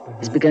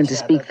 He's begun to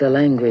speak the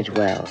language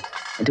well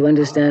and to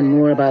understand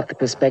more about the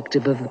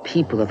perspective of the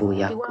people of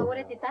Uyaku.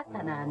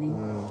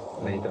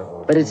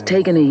 But it's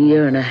taken a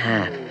year and a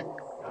half,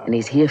 and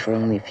he's here for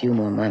only a few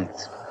more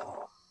months.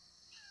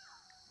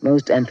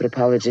 Most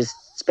anthropologists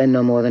spend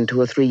no more than 2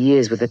 or 3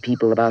 years with the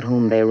people about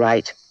whom they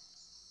write.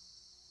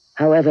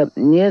 However,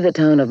 near the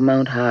town of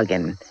Mount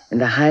Hagen, in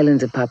the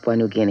highlands of Papua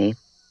New Guinea,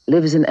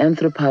 lives an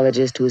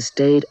anthropologist who has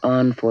stayed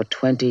on for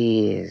 20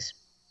 years.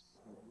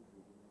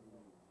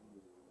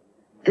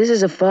 This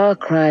is a far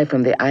cry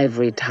from the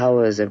ivory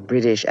towers of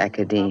British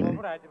academe.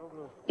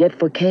 Yet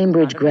for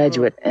Cambridge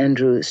graduate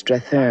Andrew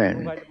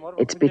Strathern,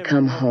 it's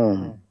become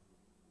home.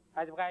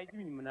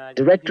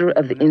 Director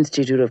of the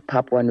Institute of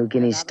Papua New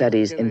Guinea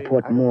Studies in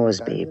Port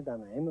Moresby,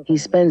 he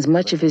spends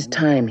much of his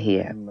time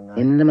here,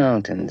 in the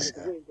mountains,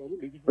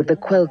 with the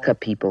Kwelka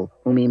people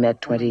whom he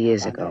met 20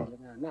 years ago.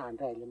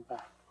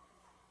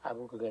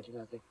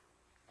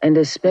 And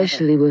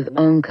especially with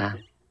Onka,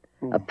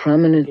 a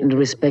prominent and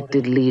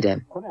respected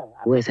leader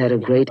who has had a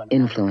great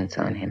influence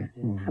on him.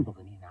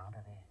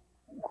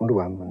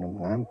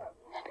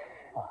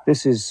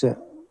 This is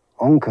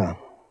Onka,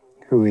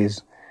 who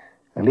is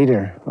a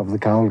leader of the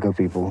Kaolga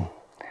people,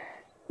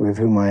 with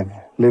whom I've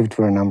lived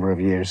for a number of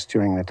years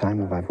during the time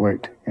that I've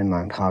worked in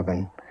Mount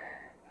Hagen.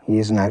 He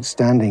is an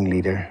outstanding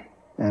leader,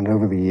 and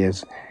over the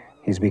years,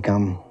 he's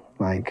become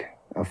like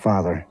a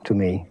father to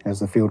me as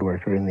the field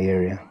worker in the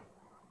area.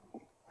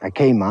 I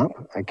came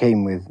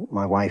with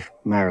my wife,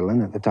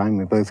 Marilyn, at the time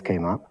we both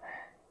came up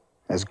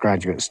as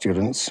graduate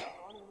students.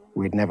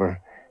 We'd never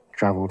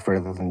traveled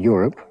further than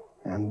Europe,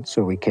 and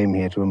so we came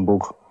here to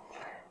Mbok.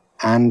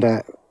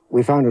 And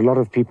we found a lot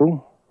of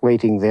people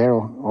waiting there,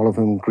 all of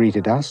whom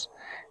greeted us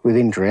with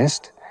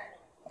interest,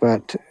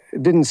 but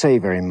didn't say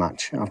very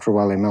much. After a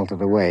while, they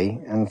melted away,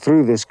 and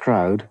through this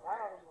crowd,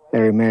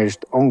 there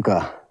emerged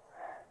Onka,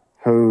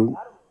 who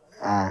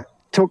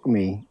took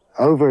me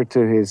over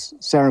to his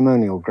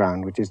ceremonial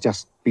ground, which is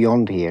just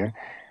beyond here,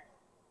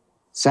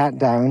 sat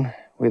down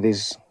with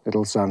his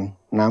little son,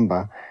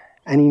 Namba,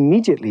 and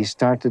immediately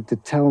started to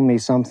tell me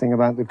something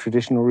about the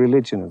traditional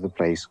religion of the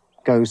place,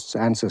 ghosts,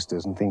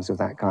 ancestors, and things of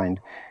that kind,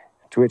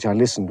 to which I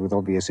listened with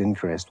obvious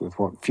interest, with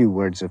what few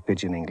words of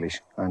Pidgin English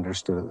I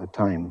understood at the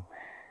time.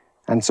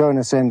 And so, in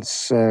a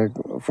sense,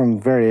 from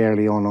very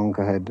early on,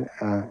 Onka had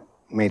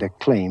made a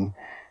claim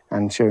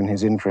and shown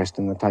his interest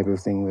in the type of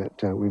thing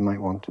that we might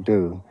want to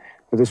do.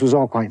 But this was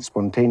all quite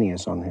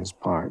spontaneous on his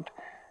part.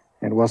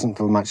 It wasn't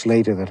until much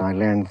later that I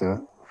learned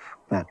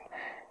that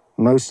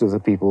most of the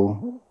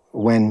people,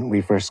 when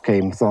we first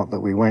came, thought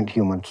that we weren't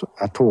human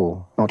at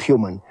all. Not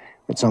human,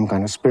 but some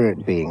kind of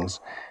spirit beings.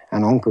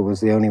 And Onka was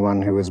the only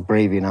one who was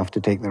brave enough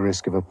to take the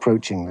risk of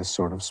approaching this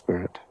sort of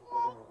spirit.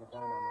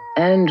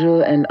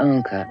 Andrew and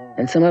Onka,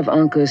 and some of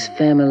Onka's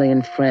family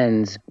and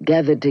friends,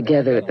 gathered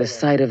together at the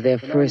site of their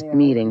first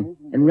meeting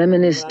and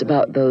reminisced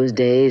about those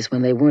days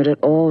when they weren't at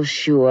all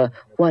sure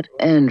what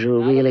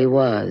Andrew really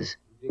was.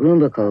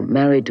 Rumbako,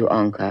 married to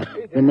Onka,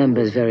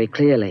 remembers very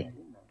clearly.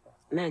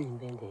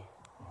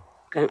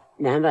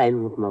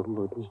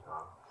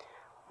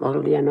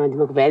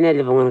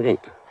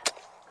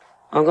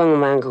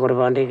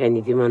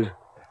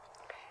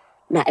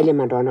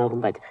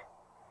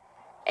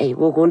 Hey,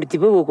 we're going to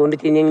Tibu, we're going to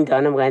Tining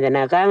Town of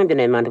Gandanaka,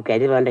 and I'm out of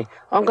Caddy one day.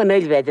 Uncle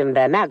knows better than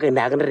that, and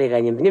I can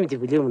regain him to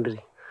Bilumri.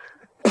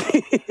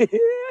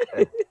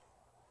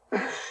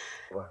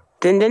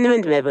 Then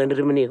went to Evan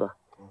Rumunigo,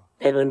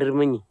 Evan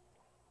Rumuni.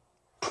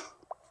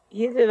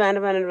 He's the van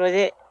of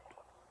Rose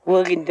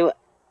working to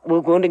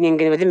we're going to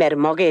Ningle with the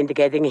Mermoke and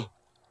getting it.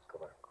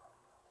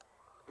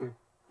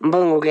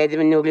 Bungo get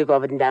him in Nubly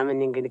Covet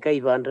Diamond in the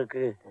Cave under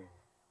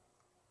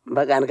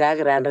Bagan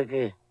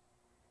Gag.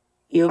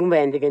 Young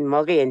man can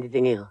mock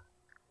anything else.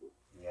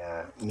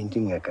 Yeah,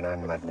 minting a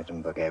canon magnet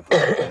and bagab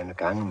and a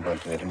cannon,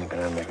 but we can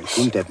make a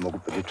kuntet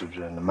mock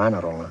and the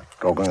manner on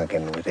Rogan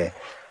again with a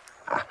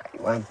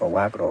Iwan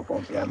pawagro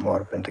pompia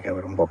more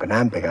pentacavum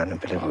bocanampegan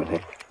and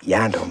pelagule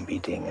yandom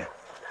beating.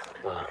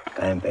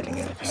 I'm betting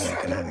anything I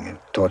can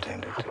taught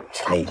him to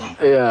name.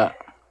 Yeah.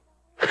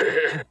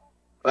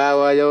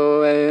 Wow,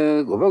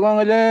 yo, go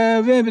on there,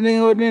 everything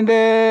in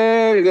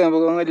there,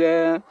 go on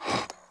there.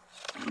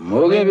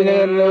 Moving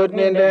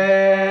in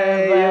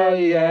there,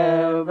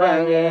 yeah,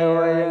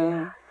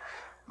 bang,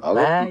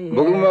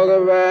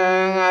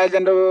 Bugmogabang, I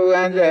can do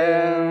and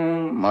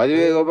then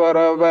Majigo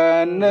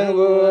Baraban,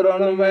 never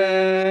on the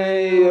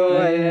way,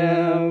 I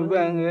am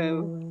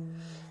banging.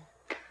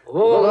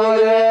 Oh,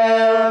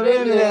 yeah,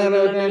 baby,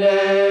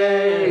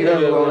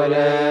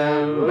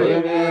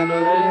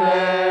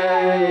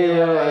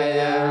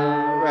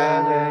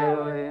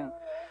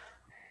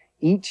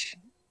 each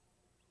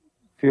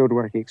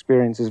fieldwork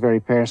experience is very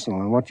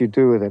personal, and what you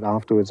do with it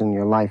afterwards in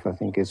your life, I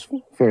think, is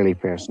fairly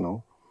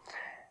personal.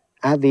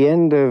 At the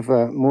end of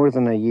more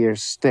than a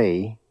year's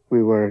stay,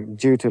 we were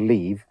due to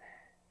leave,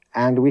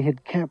 and we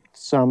had kept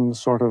some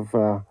sort of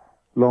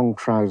long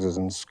trousers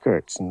and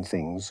skirts and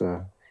things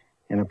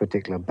in a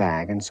particular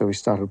bag, and so we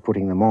started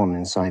putting them on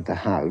inside the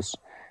house.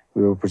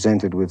 We were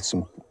presented with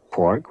some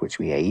pork, which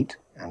we ate,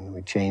 and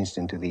we changed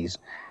into these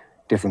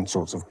different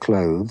sorts of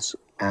clothes,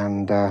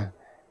 and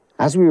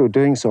as we were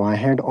doing so, I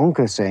heard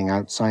Onka saying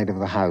outside of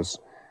the house,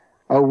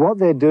 "Oh, what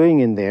they're doing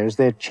in there is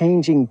they're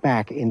changing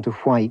back into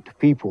white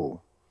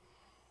people,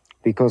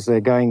 because they're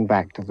going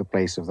back to the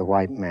place of the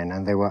white men,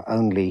 and they were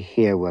only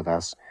here with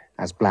us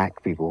as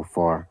black people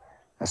for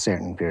a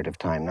certain period of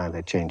time. Now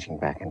they're changing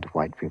back into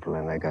white people,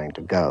 and they're going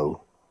to go."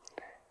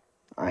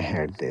 I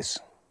heard this,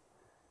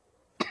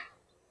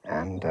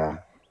 and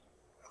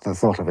the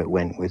thought of it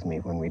went with me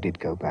when we did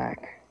go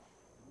back.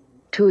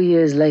 2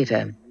 years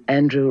later,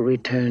 Andrew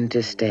returned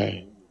to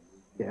stay.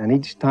 And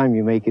each time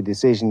you make a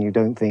decision, you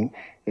don't think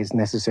it's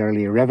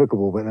necessarily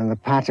irrevocable, but then the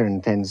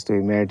pattern tends to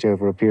emerge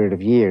over a period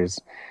of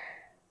years.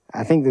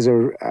 I think there's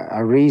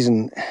a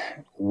reason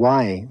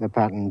why the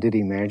pattern did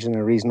emerge and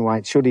a reason why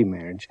it should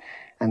emerge,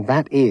 and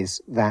that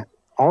is that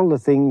all the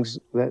things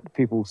that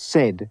people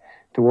said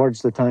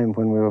towards the time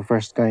when we were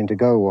first going to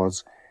go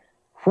was,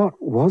 what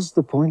was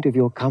the point of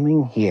your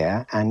coming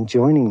here and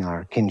joining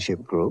our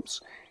kinship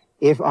groups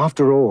if,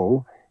 after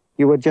all,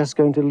 you were just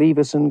going to leave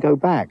us and go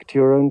back to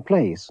your own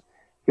place?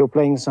 You're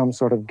playing some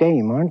sort of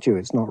game, aren't you?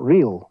 It's not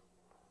real.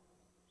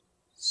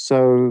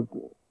 So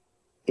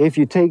if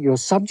you take your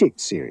subject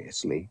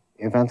seriously,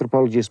 if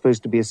anthropology is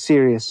supposed to be a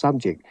serious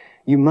subject,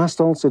 you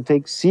must also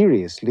take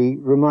seriously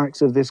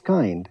remarks of this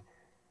kind.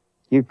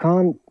 You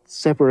can't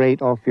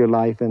separate off your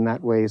life in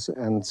that way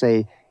and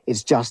say,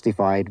 it's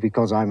justified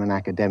because I'm an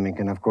academic,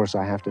 and of course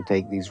I have to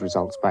take these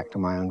results back to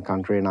my own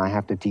country, and I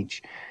have to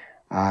teach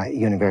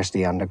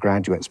university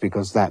undergraduates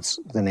because that's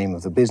the name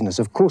of the business.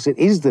 Of course it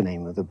is the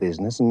name of the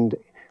business, and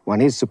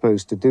one is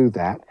supposed to do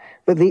that,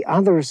 but the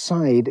other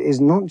side is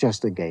not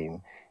just a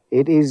game.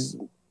 It is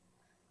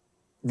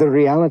the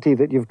reality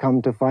that you've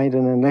come to find,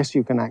 and unless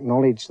you can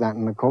acknowledge that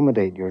and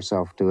accommodate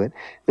yourself to it,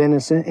 then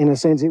in a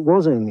sense it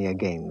was only a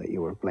game that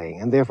you were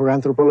playing, and therefore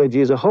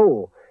anthropology as a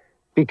whole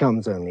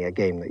becomes only a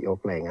game that you're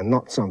playing and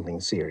not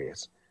something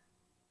serious.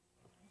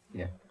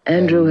 Yeah.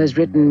 Andrew has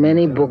written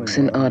many books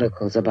and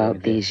articles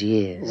about these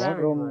years.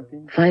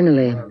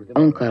 Finally,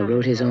 Onka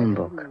wrote his own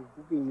book.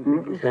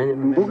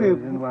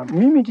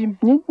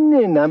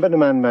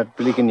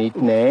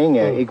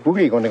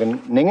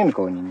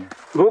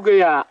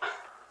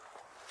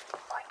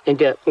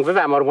 Inte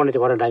ungefär morgon inte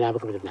var det där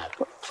på det där.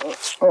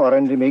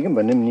 Rende megen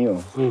benem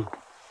nio.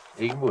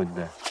 Ik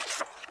bodde.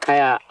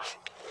 Ja.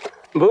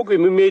 Boku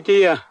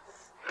mimeti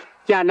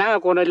ja na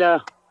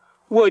konala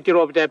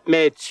wotiro det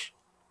match.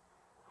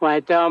 Wa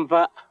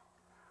tampa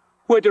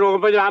wotiro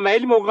pa ja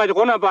mail mo ka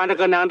kona pa na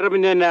kana andra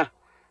binena.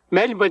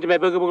 Mail pa me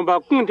baga pa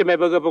kunte me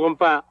baga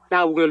pa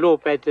na ugo lo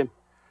pet.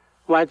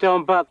 Wa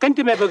tampa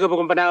kante me baga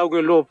pa na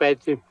ugo lo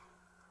pet.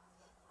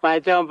 Wa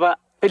tampa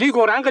eli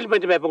ko rangal pa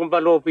me pa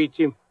lo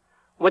pit.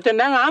 Wata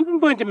nang ampun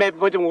point me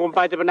point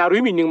ngumpa te na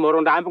rumi ning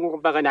moron da ampun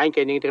ngumpa ka nang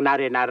kening te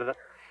nare nar.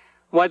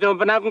 Wata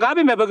pa na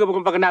ngabe me baga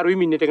ngumpa ka na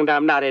rumi ni te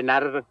ndam nare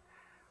nar.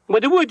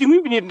 Wata wo ti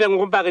ngumpi ni te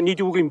ngumpa ka ni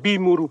tu ngin bi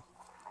muru.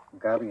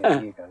 Gabi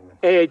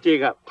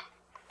jega.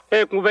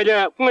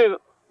 Ngubela ngwe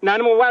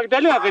nan mo wa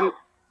dale kan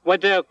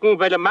wata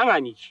ngubela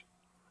mangani.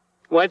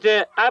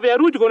 Wata abe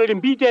ruti ko no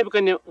limbi te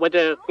kan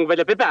wata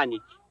ngubela pepani.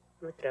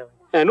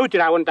 No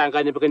tira won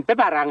tanga ni kan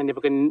peparang ni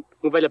kan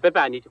ngubela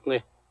pepani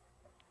ngwe.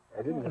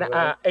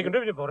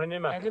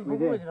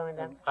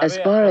 As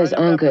far as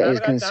Onka is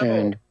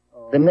concerned,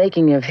 the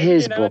making of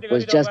his book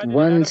was just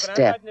one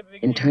step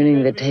in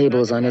turning the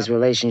tables on his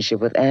relationship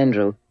with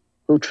Andrew,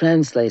 who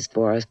translates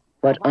for us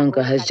what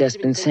Onka has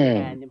just been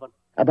saying,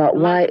 about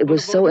why it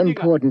was so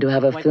important to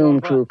have a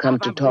film crew come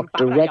to talk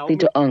directly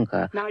to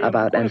Onka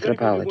about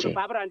anthropology.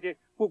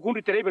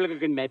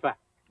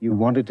 You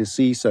wanted to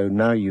see, so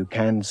now you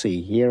can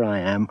see. Here I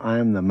am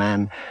the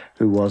man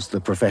who was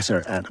the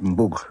professor at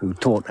Mbug, who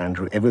taught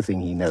Andrew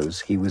everything he knows.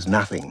 He was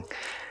nothing.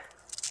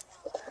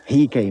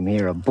 He came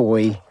here a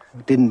boy,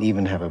 didn't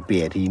even have a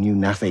beard. He knew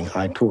nothing.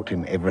 I taught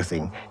him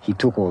everything. He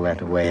took all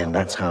that away, and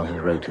that's how he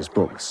wrote his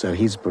books. So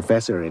he's a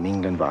professor in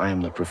England, but I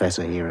am the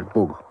professor here at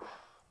Bug.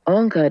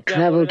 Onka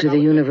traveled to the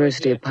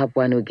University of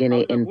Papua New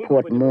Guinea in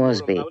Port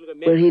Moresby,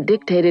 where he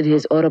dictated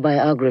his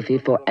autobiography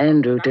for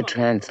Andrew to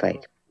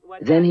translate.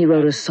 Then he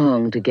wrote a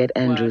song to get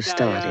Andrew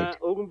started.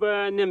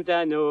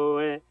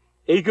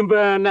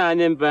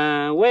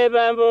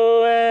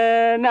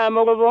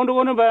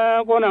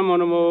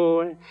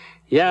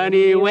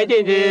 Yani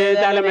wajinde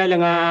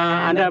talamelanga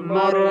anda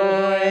moro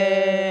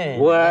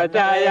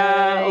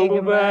wataya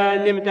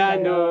ungba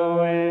nimtano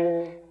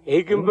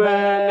ikumba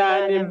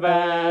na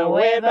nimba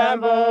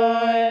webambo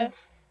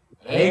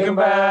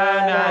ikumba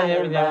na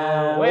nimba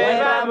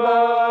webambo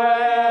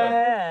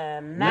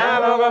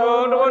namoga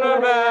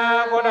bunduba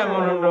kona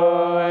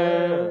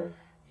mundo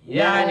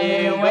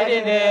yani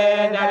wajinde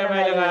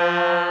talamelanga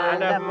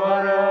anda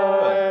moro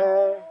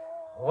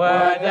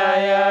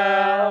wataya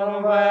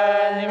ungba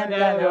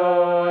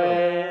nimtano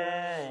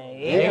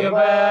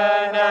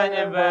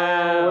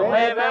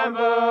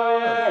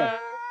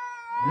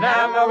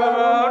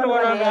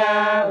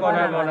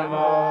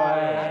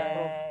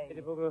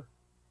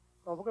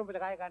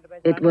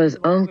It was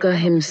Onka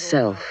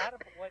himself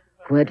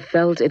who had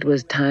felt it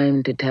was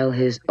time to tell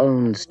his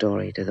own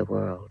story to the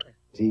world.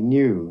 He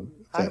knew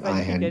that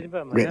I had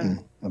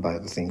written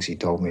about the things he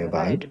told me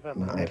about,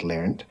 and I had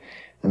learnt,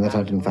 and that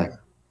I'd in fact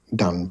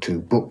done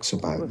 2 books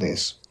about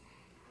this.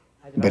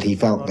 But he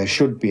felt there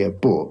should be a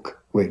book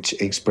which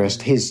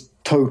expressed his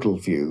total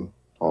view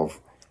of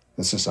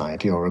the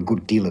society, or a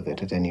good deal of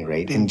it at any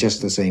rate, in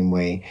just the same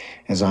way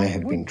as I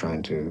had been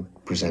trying to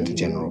present a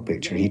general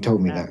picture. He told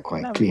me that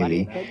quite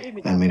clearly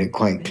and made it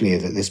quite clear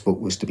that this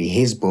book was to be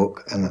his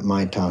book and that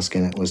my task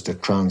in it was to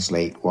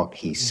translate what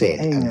he said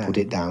and put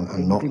it down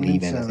and not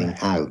leave anything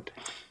out.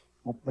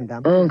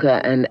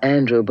 Onka and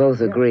Andrew both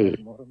agree.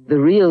 The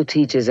real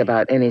teachers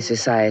about any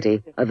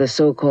society are the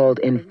so-called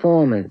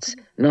informants,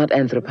 not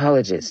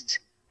anthropologists,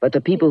 but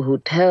the people who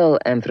tell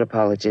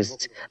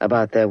anthropologists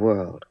about their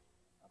world.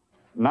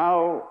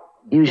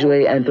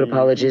 Usually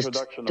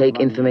anthropologists take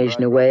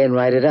information away and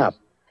write it up.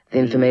 The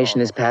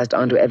information is passed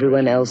on to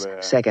everyone else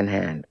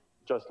secondhand.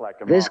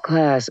 This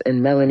class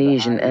in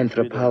Melanesian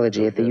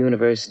anthropology at the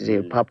University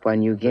of Papua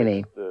New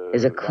Guinea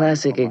is a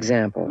classic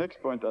example.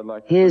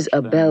 Here's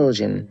a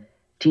Belgian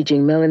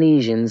teaching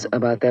Melanesians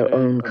about their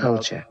own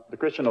culture. The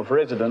question of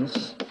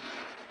residence,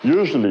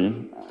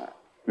 usually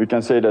we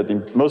can say that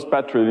in most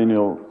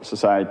patrilineal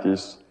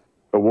societies,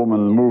 a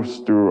woman moves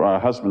to her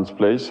husband's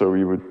place, so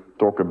we would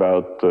talk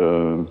about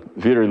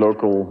very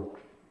local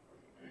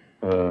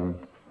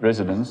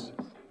residence.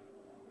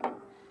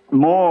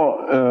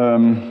 More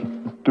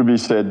to be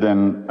said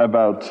then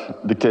about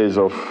the case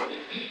of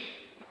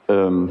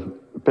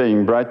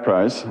paying bride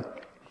price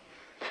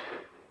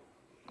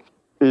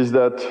is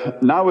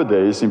that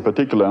nowadays, in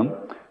particular,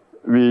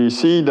 we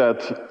see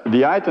that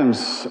the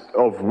items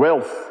of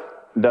wealth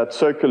that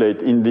circulate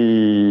in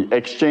the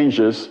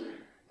exchanges.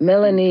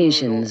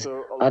 Melanesians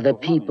are the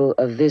people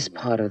of this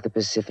part of the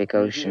Pacific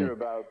Ocean.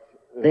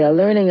 They are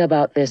learning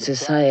about their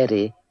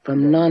society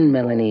from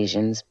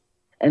non-Melanesians,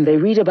 and they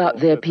read about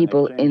their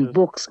people in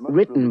books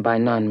written by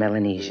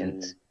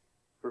non-Melanesians.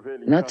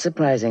 Not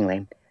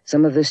surprisingly,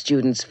 some of the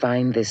students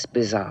find this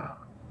bizarre.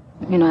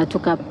 You know, I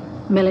took up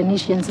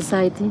Melanesian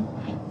society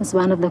as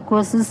one of the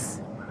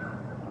courses,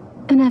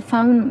 and I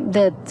found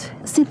that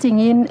sitting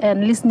in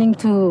and listening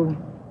to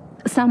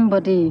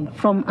somebody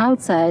from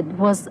outside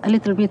was a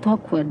little bit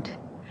awkward.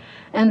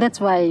 And that's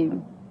why,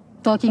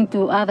 talking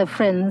to other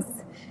friends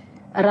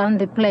around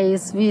the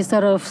place, we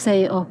sort of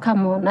say, oh,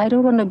 come on, I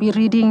don't want to be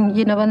reading,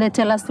 you know, when they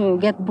tell us to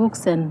get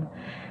books and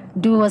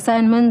do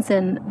assignments.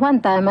 And one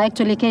time I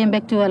actually came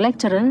back to a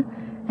lecturer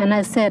and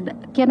I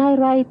said, can I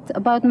write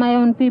about my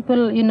own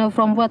people, you know,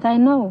 from what I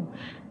know?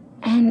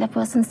 And the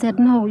person said,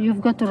 no,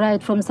 you've got to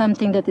write from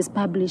something that is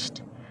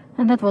published.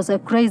 And that was a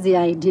crazy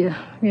idea,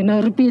 you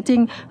know,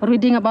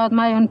 reading about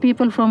my own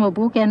people from a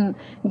book and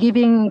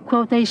giving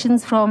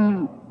quotations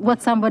from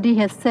what somebody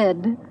has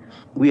said.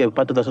 We are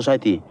part of the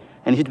society,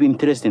 and it should be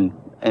interesting,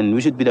 and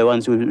we should be the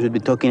ones who should be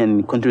talking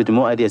and contributing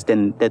more ideas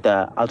than that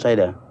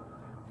outsider.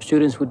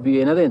 Students would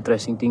be another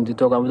interesting thing to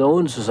talk about their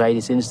own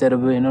societies instead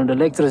of, you know, the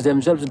lecturers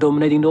themselves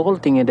dominating the whole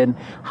thing and then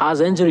us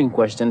answering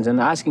questions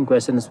and asking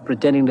questions,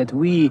 pretending that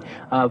we,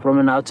 from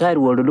an outside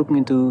world, are looking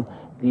into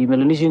the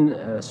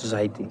Melanesian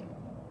society.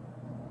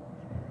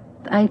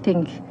 I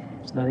think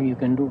there's nothing you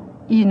can do.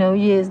 You know,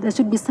 yes, there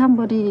should be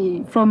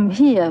somebody from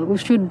here who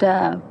should,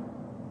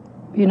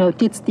 you know,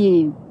 teach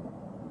the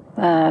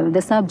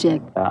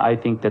subject. I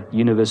think that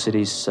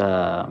universities,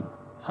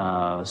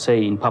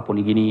 say in Papua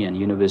New Guinea and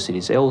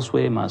universities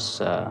elsewhere,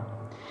 must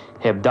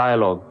have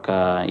dialogue.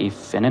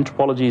 If an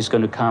anthropologist is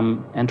going to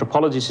come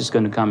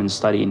and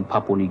study in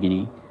Papua New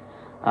Guinea,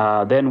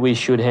 then we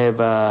should have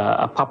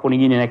a Papua New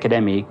Guinean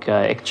academic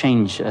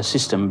exchange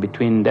system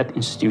between that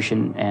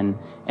institution and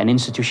an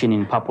institution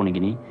in Papua New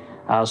Guinea,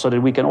 so that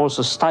we can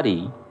also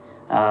study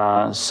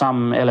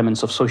some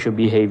elements of social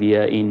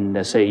behavior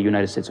in, say,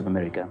 United States of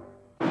America.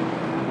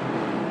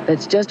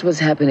 That's just what's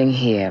happening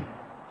here.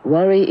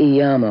 Wari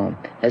Iyamo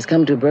has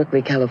come to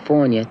Berkeley,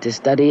 California to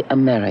study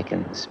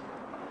Americans.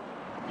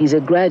 He's a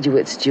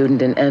graduate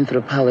student in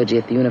anthropology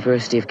at the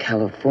University of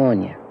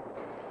California.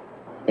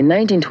 In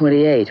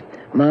 1928,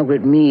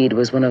 Margaret Mead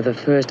was one of the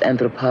first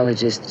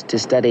anthropologists to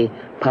study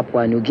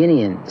Papua New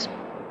Guineans.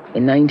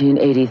 In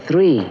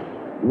 1983,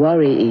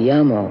 Wari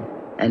Iyamo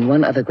and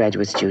one other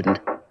graduate student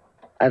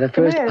are the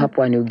first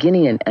Papua New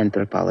Guinean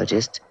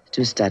anthropologists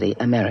to study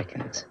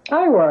Americans.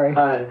 Hi, Wari.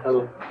 Hi,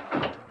 hello.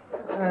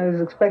 I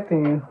was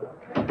expecting you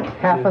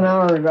half an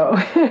hour ago.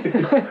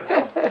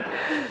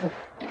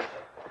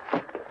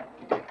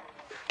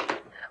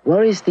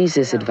 Wari's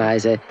thesis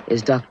advisor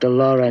is Dr.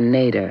 Laura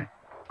Nader.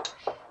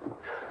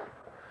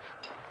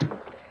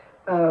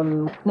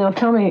 Now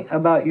tell me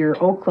about your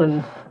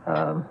Oakland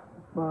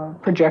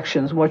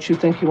projections, what you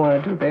think you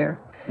want to do there.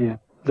 Yeah.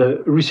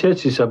 The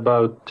research is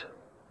about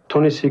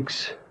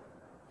 26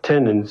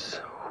 tenants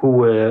who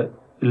were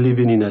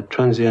living in a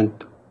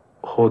transient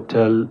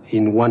hotel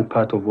in one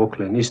part of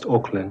Oakland, East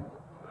Oakland.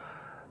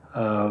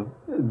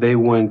 They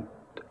weren't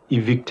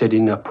evicted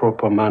in a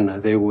proper manner.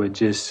 They were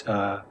just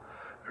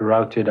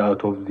routed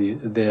out of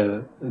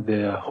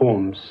their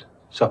homes,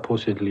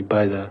 supposedly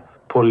by the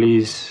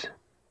police.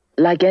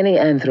 Like any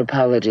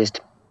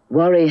anthropologist,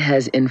 Wari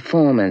has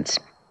informants.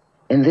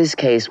 In this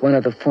case, one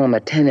of the former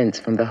tenants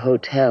from the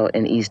hotel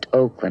in East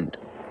Oakland.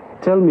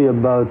 Tell me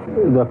about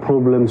the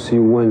problems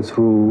you went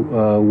through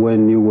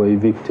when you were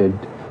evicted.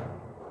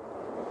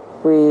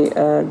 We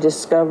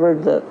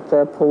discovered that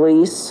the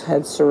police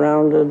had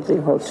surrounded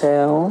the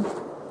hotel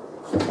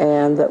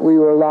and that we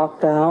were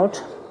locked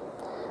out.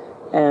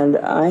 And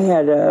I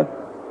had a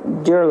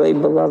dearly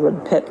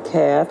beloved pet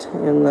cat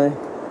in the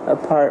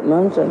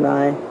apartment, and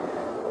I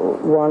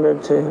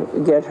wanted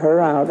to get her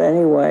out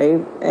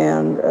anyway,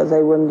 and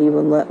they wouldn't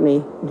even let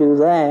me do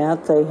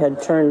that. They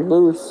had turned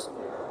loose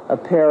a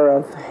pair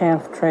of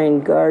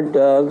half-trained guard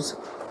dogs,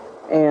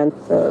 and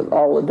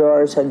all the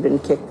doors had been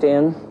kicked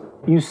in.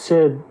 You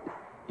said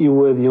you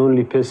were the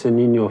only person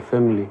in your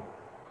family.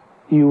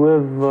 You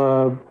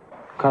have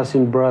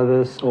cousin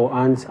brothers or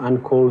aunts,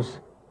 uncles?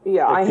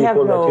 Yeah, I have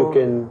no...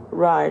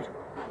 Right.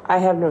 I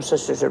have no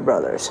sisters or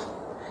brothers.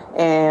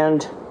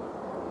 And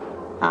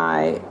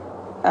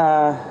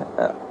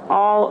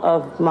all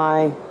of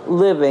my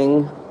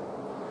living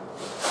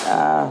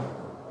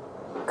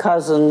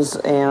cousins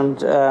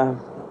and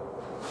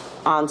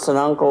aunts and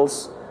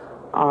uncles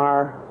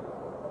are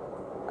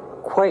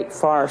quite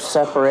far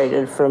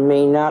separated from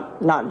me,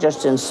 not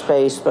just in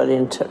space, but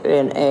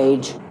in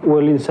age.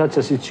 Well, in such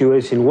a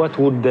situation, what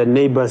would the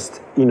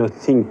neighbors,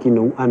 think,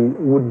 and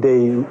would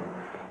they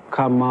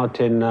come out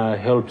and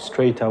help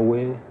straight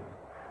away?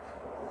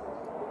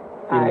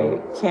 I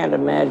can't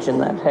imagine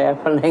that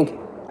happening.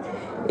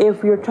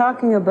 If you're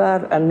talking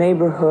about a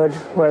neighborhood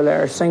where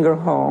there are single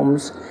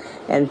homes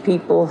and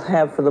people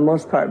have, for the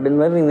most part, been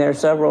living there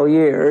several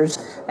years,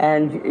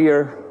 and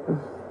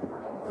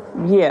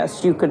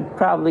yes, you could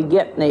probably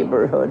get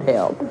neighborhood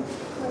help.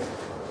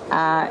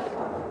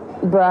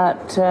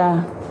 But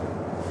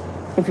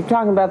if you're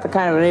talking about the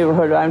kind of a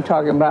neighborhood I'm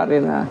talking about,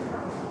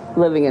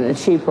 living in a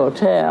cheap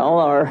hotel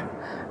or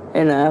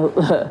in a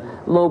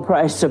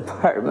low-priced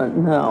apartment,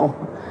 no,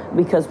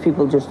 because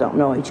people just don't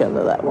know each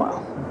other that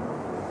well.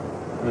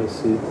 I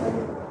see.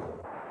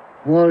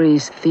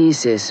 Wari's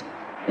thesis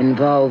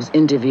involves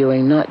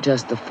interviewing not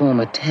just the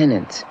former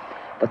tenants,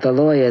 but the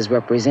lawyers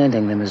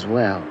representing them as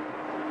well.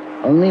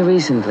 Only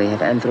recently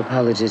have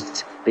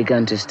anthropologists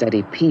begun to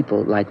study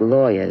people like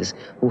lawyers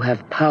who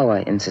have power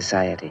in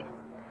society.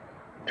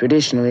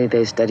 Traditionally,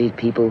 they studied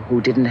people who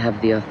didn't have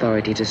the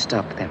authority to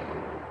stop them.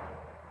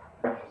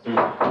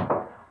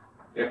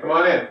 Yeah, come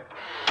on in.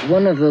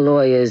 One of the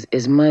lawyers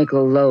is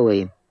Michael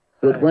Lowy,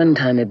 who at one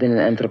time had been an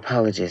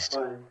anthropologist.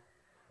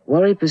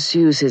 Wari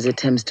pursues his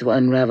attempts to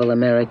unravel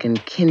American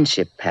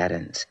kinship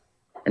patterns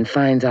and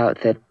finds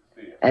out that,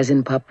 as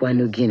in Papua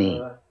New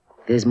Guinea,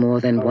 there's more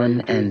than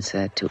one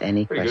answer to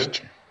any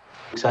question.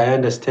 I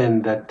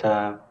understand that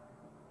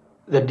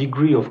the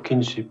degree of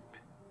kinship,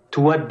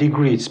 to what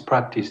degree it's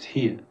practiced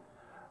here,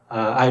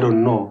 I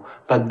don't know,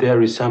 but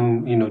there is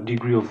some,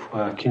 degree of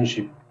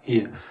kinship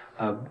here,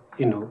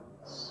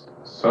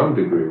 Some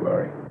degree,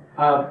 Wari.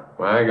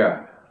 My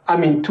God. I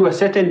mean, to a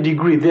certain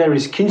degree, there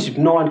is kinship.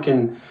 No one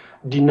can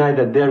deny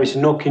that there is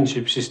no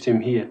kinship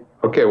system here.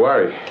 Okay,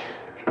 Wari.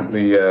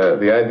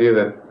 The idea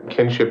that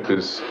kinship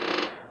is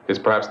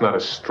perhaps not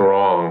as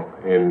strong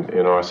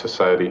in our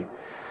society,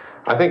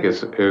 I think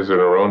is an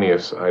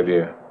erroneous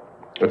idea.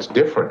 It's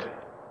different.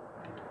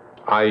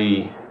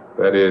 I.e.,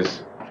 that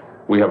is,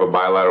 we have a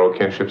bilateral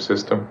kinship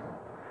system.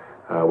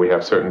 We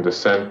have certain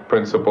descent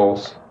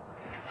principles.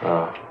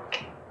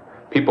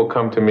 People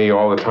come to me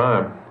all the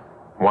time,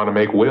 want to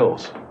make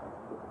wills.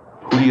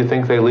 Who do you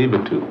think they leave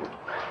it to?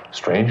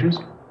 Strangers?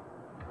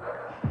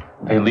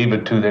 They leave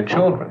it to their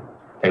children.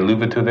 They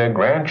leave it to their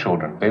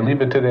grandchildren. They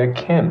leave it to their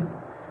kin.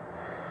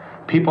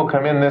 People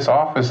come in this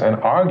office and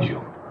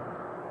argue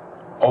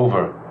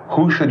over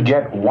who should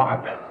get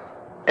what.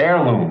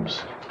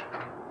 Heirlooms.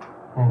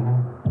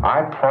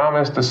 I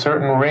promised a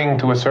certain ring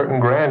to a certain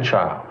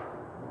grandchild.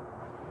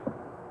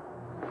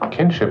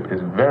 Kinship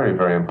is very,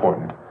 very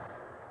important.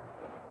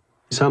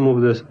 Some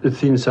of the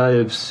things I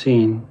have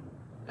seen,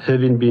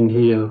 having been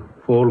here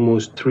for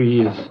almost 3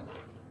 years,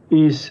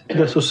 is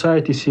the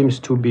society seems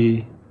to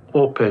be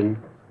open,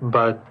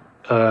 but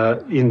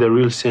in the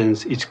real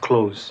sense, it's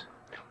closed.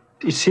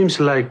 It seems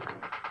like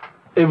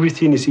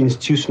everything is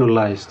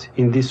institutionalized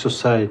in this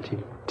society.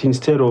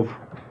 Instead of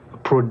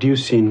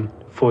producing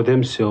for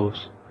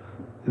themselves,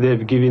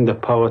 they've given the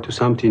power to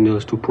something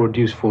else to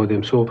produce for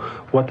them. So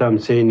what I'm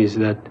saying is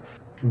that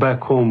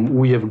back home,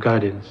 we have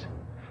gardens.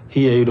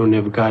 Here, you don't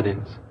have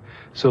gardens.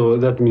 So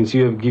that means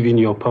you have given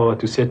your power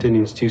to certain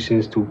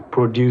institutions to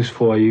produce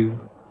for you.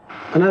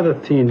 Another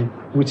thing,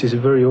 which is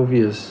very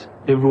obvious,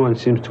 everyone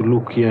seems to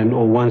look young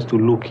or wants to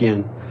look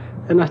young.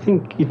 And I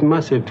think it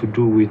must have to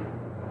do with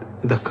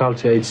the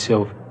culture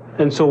itself.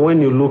 And so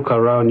when you look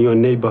around your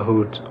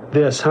neighborhood,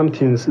 there are some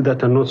things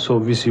that are not so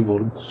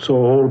visible. So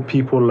all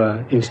people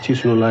are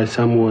institutionalized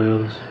somewhere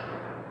else.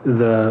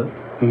 The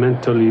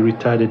mentally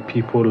retarded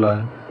people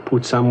are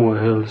put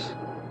somewhere else.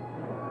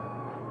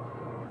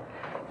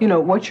 You know,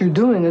 what you're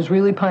doing is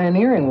really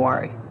pioneering,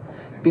 Wari.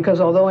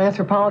 Because although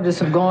anthropologists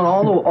have gone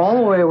all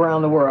the way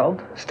around the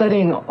world,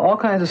 studying all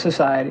kinds of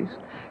societies,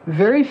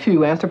 very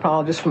few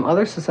anthropologists from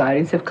other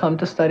societies have come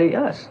to study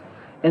us.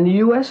 And the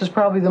U.S. is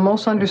probably the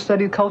most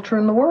understudied culture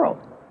in the world.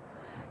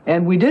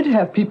 And we did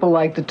have people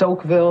like de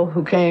Tocqueville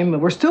who came,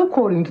 and we're still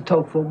quoting de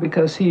Tocqueville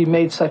because he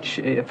made such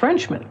a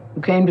Frenchman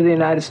who came to the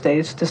United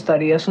States to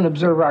study us and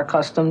observe our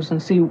customs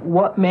and see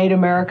what made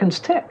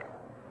Americans tick.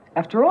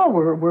 After all,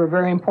 we're a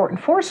very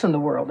important force in the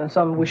world,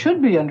 and we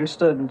should be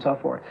understood and so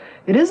forth.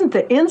 It isn't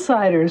that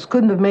insiders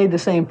couldn't have made the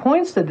same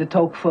points that de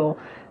Tocqueville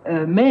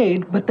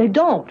made, but they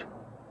don't.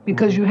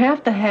 Because you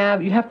have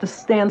to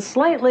stand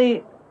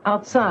slightly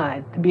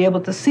outside to be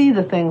able to see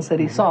the things that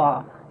he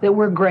saw that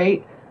were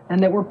great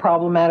and that were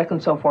problematic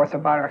and so forth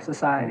about our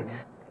society.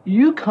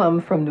 You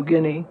come from New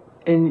Guinea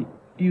and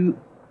you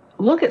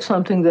look at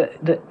something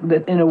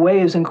that in a way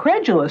is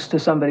incredulous to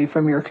somebody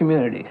from your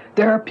community.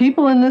 There are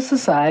people in this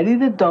society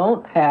that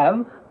don't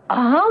have a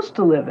house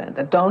to live in,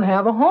 that don't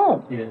have a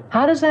home. Yeah.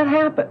 How does that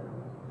happen?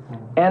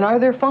 And are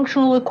there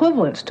functional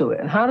equivalents to it?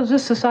 And how does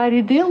this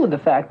society deal with the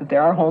fact that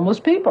there are homeless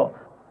people?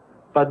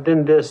 But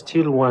then there's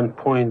still one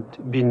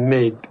point being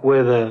made,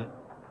 whether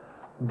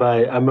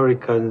by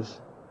Americans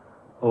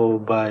or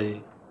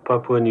by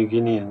Papua New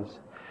Guineans,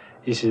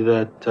 is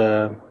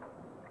that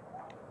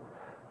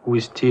we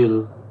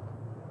still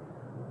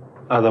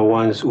are the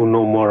ones who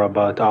know more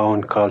about our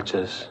own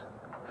cultures.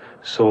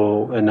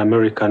 So an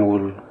American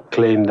will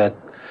claim that,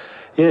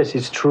 yes,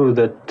 it's true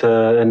that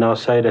an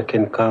outsider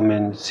can come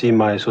and see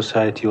my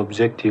society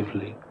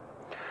objectively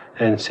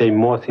and say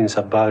more things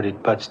about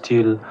it, but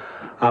still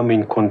I'm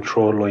in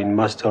control or in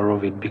master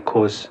of it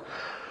because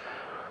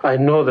I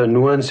know the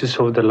nuances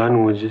of the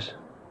languages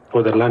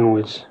or the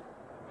language.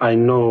 I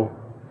know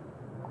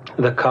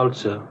the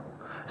culture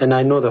and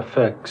I know the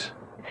facts.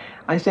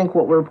 I think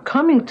what we're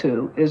coming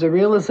to is a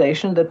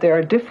realization that there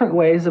are different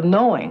ways of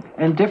knowing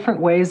and different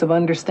ways of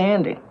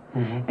understanding.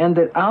 Mm-hmm. And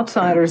that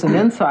outsiders and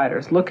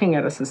insiders looking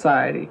at a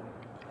society,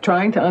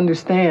 trying to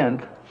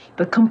understand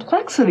the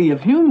complexity of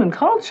human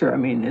culture. I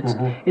mean,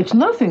 it's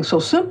nothing so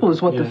simple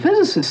as what the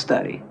physicists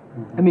study.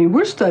 I mean,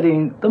 we're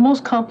studying the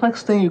most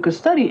complex thing you could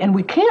study, and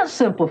we can't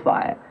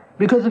simplify it.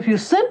 Because if you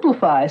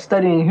simplify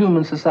studying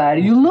human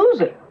society, you lose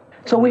it.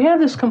 So we have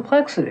this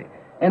complexity,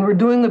 and we're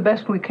doing the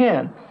best we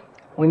can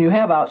when you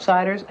have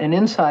outsiders and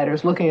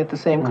insiders looking at the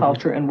same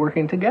culture and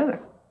working together.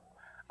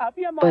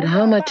 But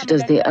how much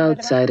does the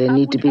outsider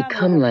need to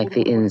become like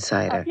the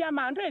insider?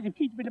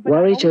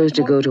 Wari chose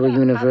to go to a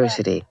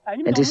university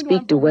and to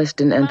speak to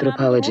Western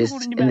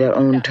anthropologists in their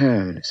own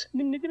terms.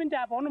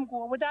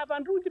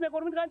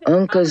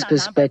 Onka's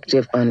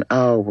perspective on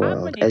our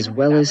world, as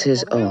well as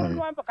his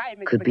own,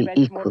 could be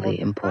equally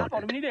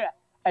important.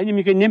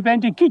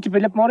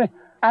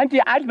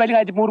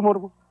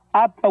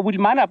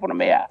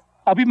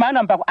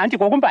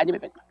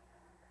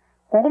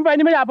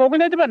 Kumpani me apo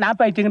kune tiba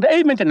napa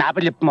itinga mente napa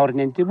lip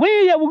mornenti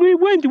we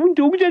went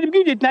to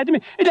get natime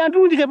it and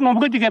rudy kept no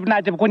good to get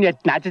native conet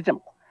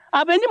natism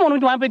abeni monu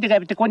to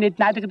ampe to conet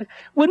natic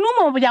we no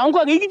more young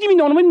go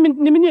giving on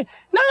nimini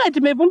na it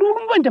me bundu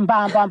went and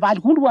bam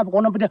kundu wa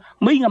kono but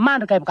me a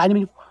man ka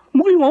kanimi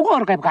mugi mo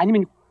ko ka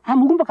kanimi ha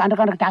mugu ba kan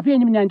tapi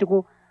ni nanti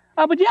ko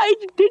abati ai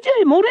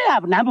tije more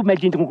ab na bu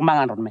meltin ko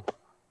mangan me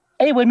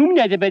e we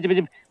numnya de be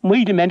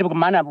me de men ko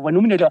mana bu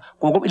numnya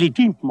ko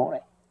litin more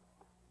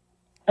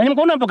ani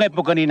ko na bagay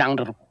po kani nang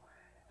ro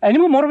ani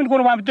mo moron ko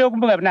ma te ko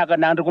bagay na ka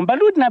nang ro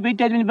balut na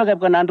bite ni bagay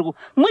ka nang ro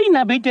moi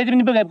na bite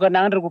ni bagay ka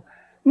nang ro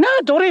na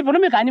tore po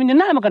me kani ni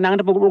na ma ka nang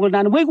ro ko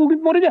na we ko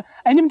mo re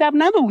ani mta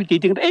na ba wi te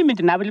ting e me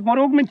na ba mo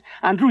ro me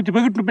an ru te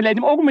bagay to bele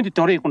ni o me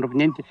tore ko no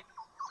nente